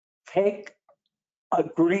 Take a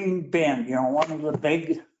green bin, you know, one of the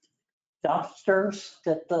big dumpsters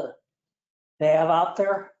that they have out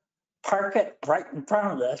there, park it right in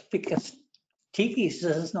front of this because Tiki's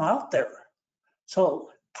isn't out there. So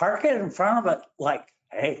park it in front of it like,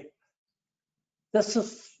 hey, this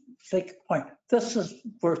is, take a point, this is,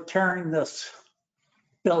 we're tearing this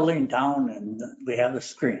building down and we have a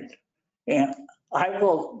screen. And I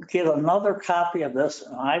will get another copy of this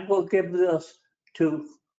and I will give this to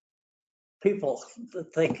people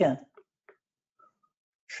that they can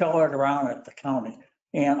show it around at the county.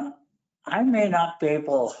 And I may not be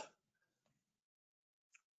able,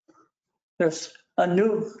 there's a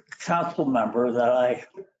new council member that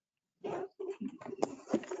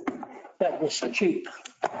was cheap,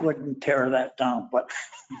 wouldn't tear that down. But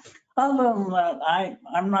other than that,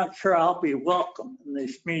 I'm not sure I'll be welcome in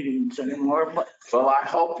these meetings anymore. But Well, I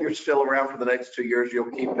hope you're still around for the next 2 years.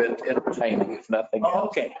 You'll keep it entertaining, if nothing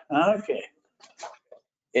else. okay.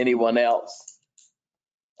 Anyone else?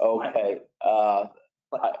 Okay.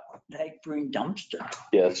 That green dumpster.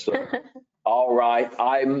 Yes, sir. All right.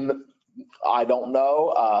 I don't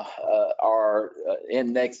know. Our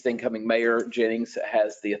next incoming mayor, Jennings,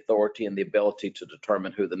 has the authority and the ability to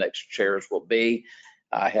determine who the next chairs will be.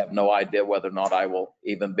 I have no idea whether or not I will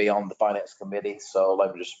even be on the finance committee. So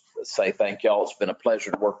let me just say thank y'all. It's been a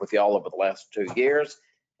pleasure to work with y'all over the last 2 years.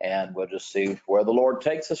 And we'll just see where the Lord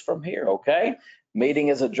takes us from here, okay? Meeting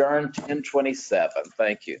is adjourned 10:27.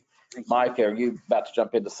 Thank you. Mike, are you about to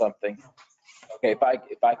jump into something? Okay,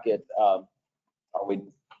 if I could, are we?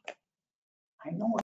 I know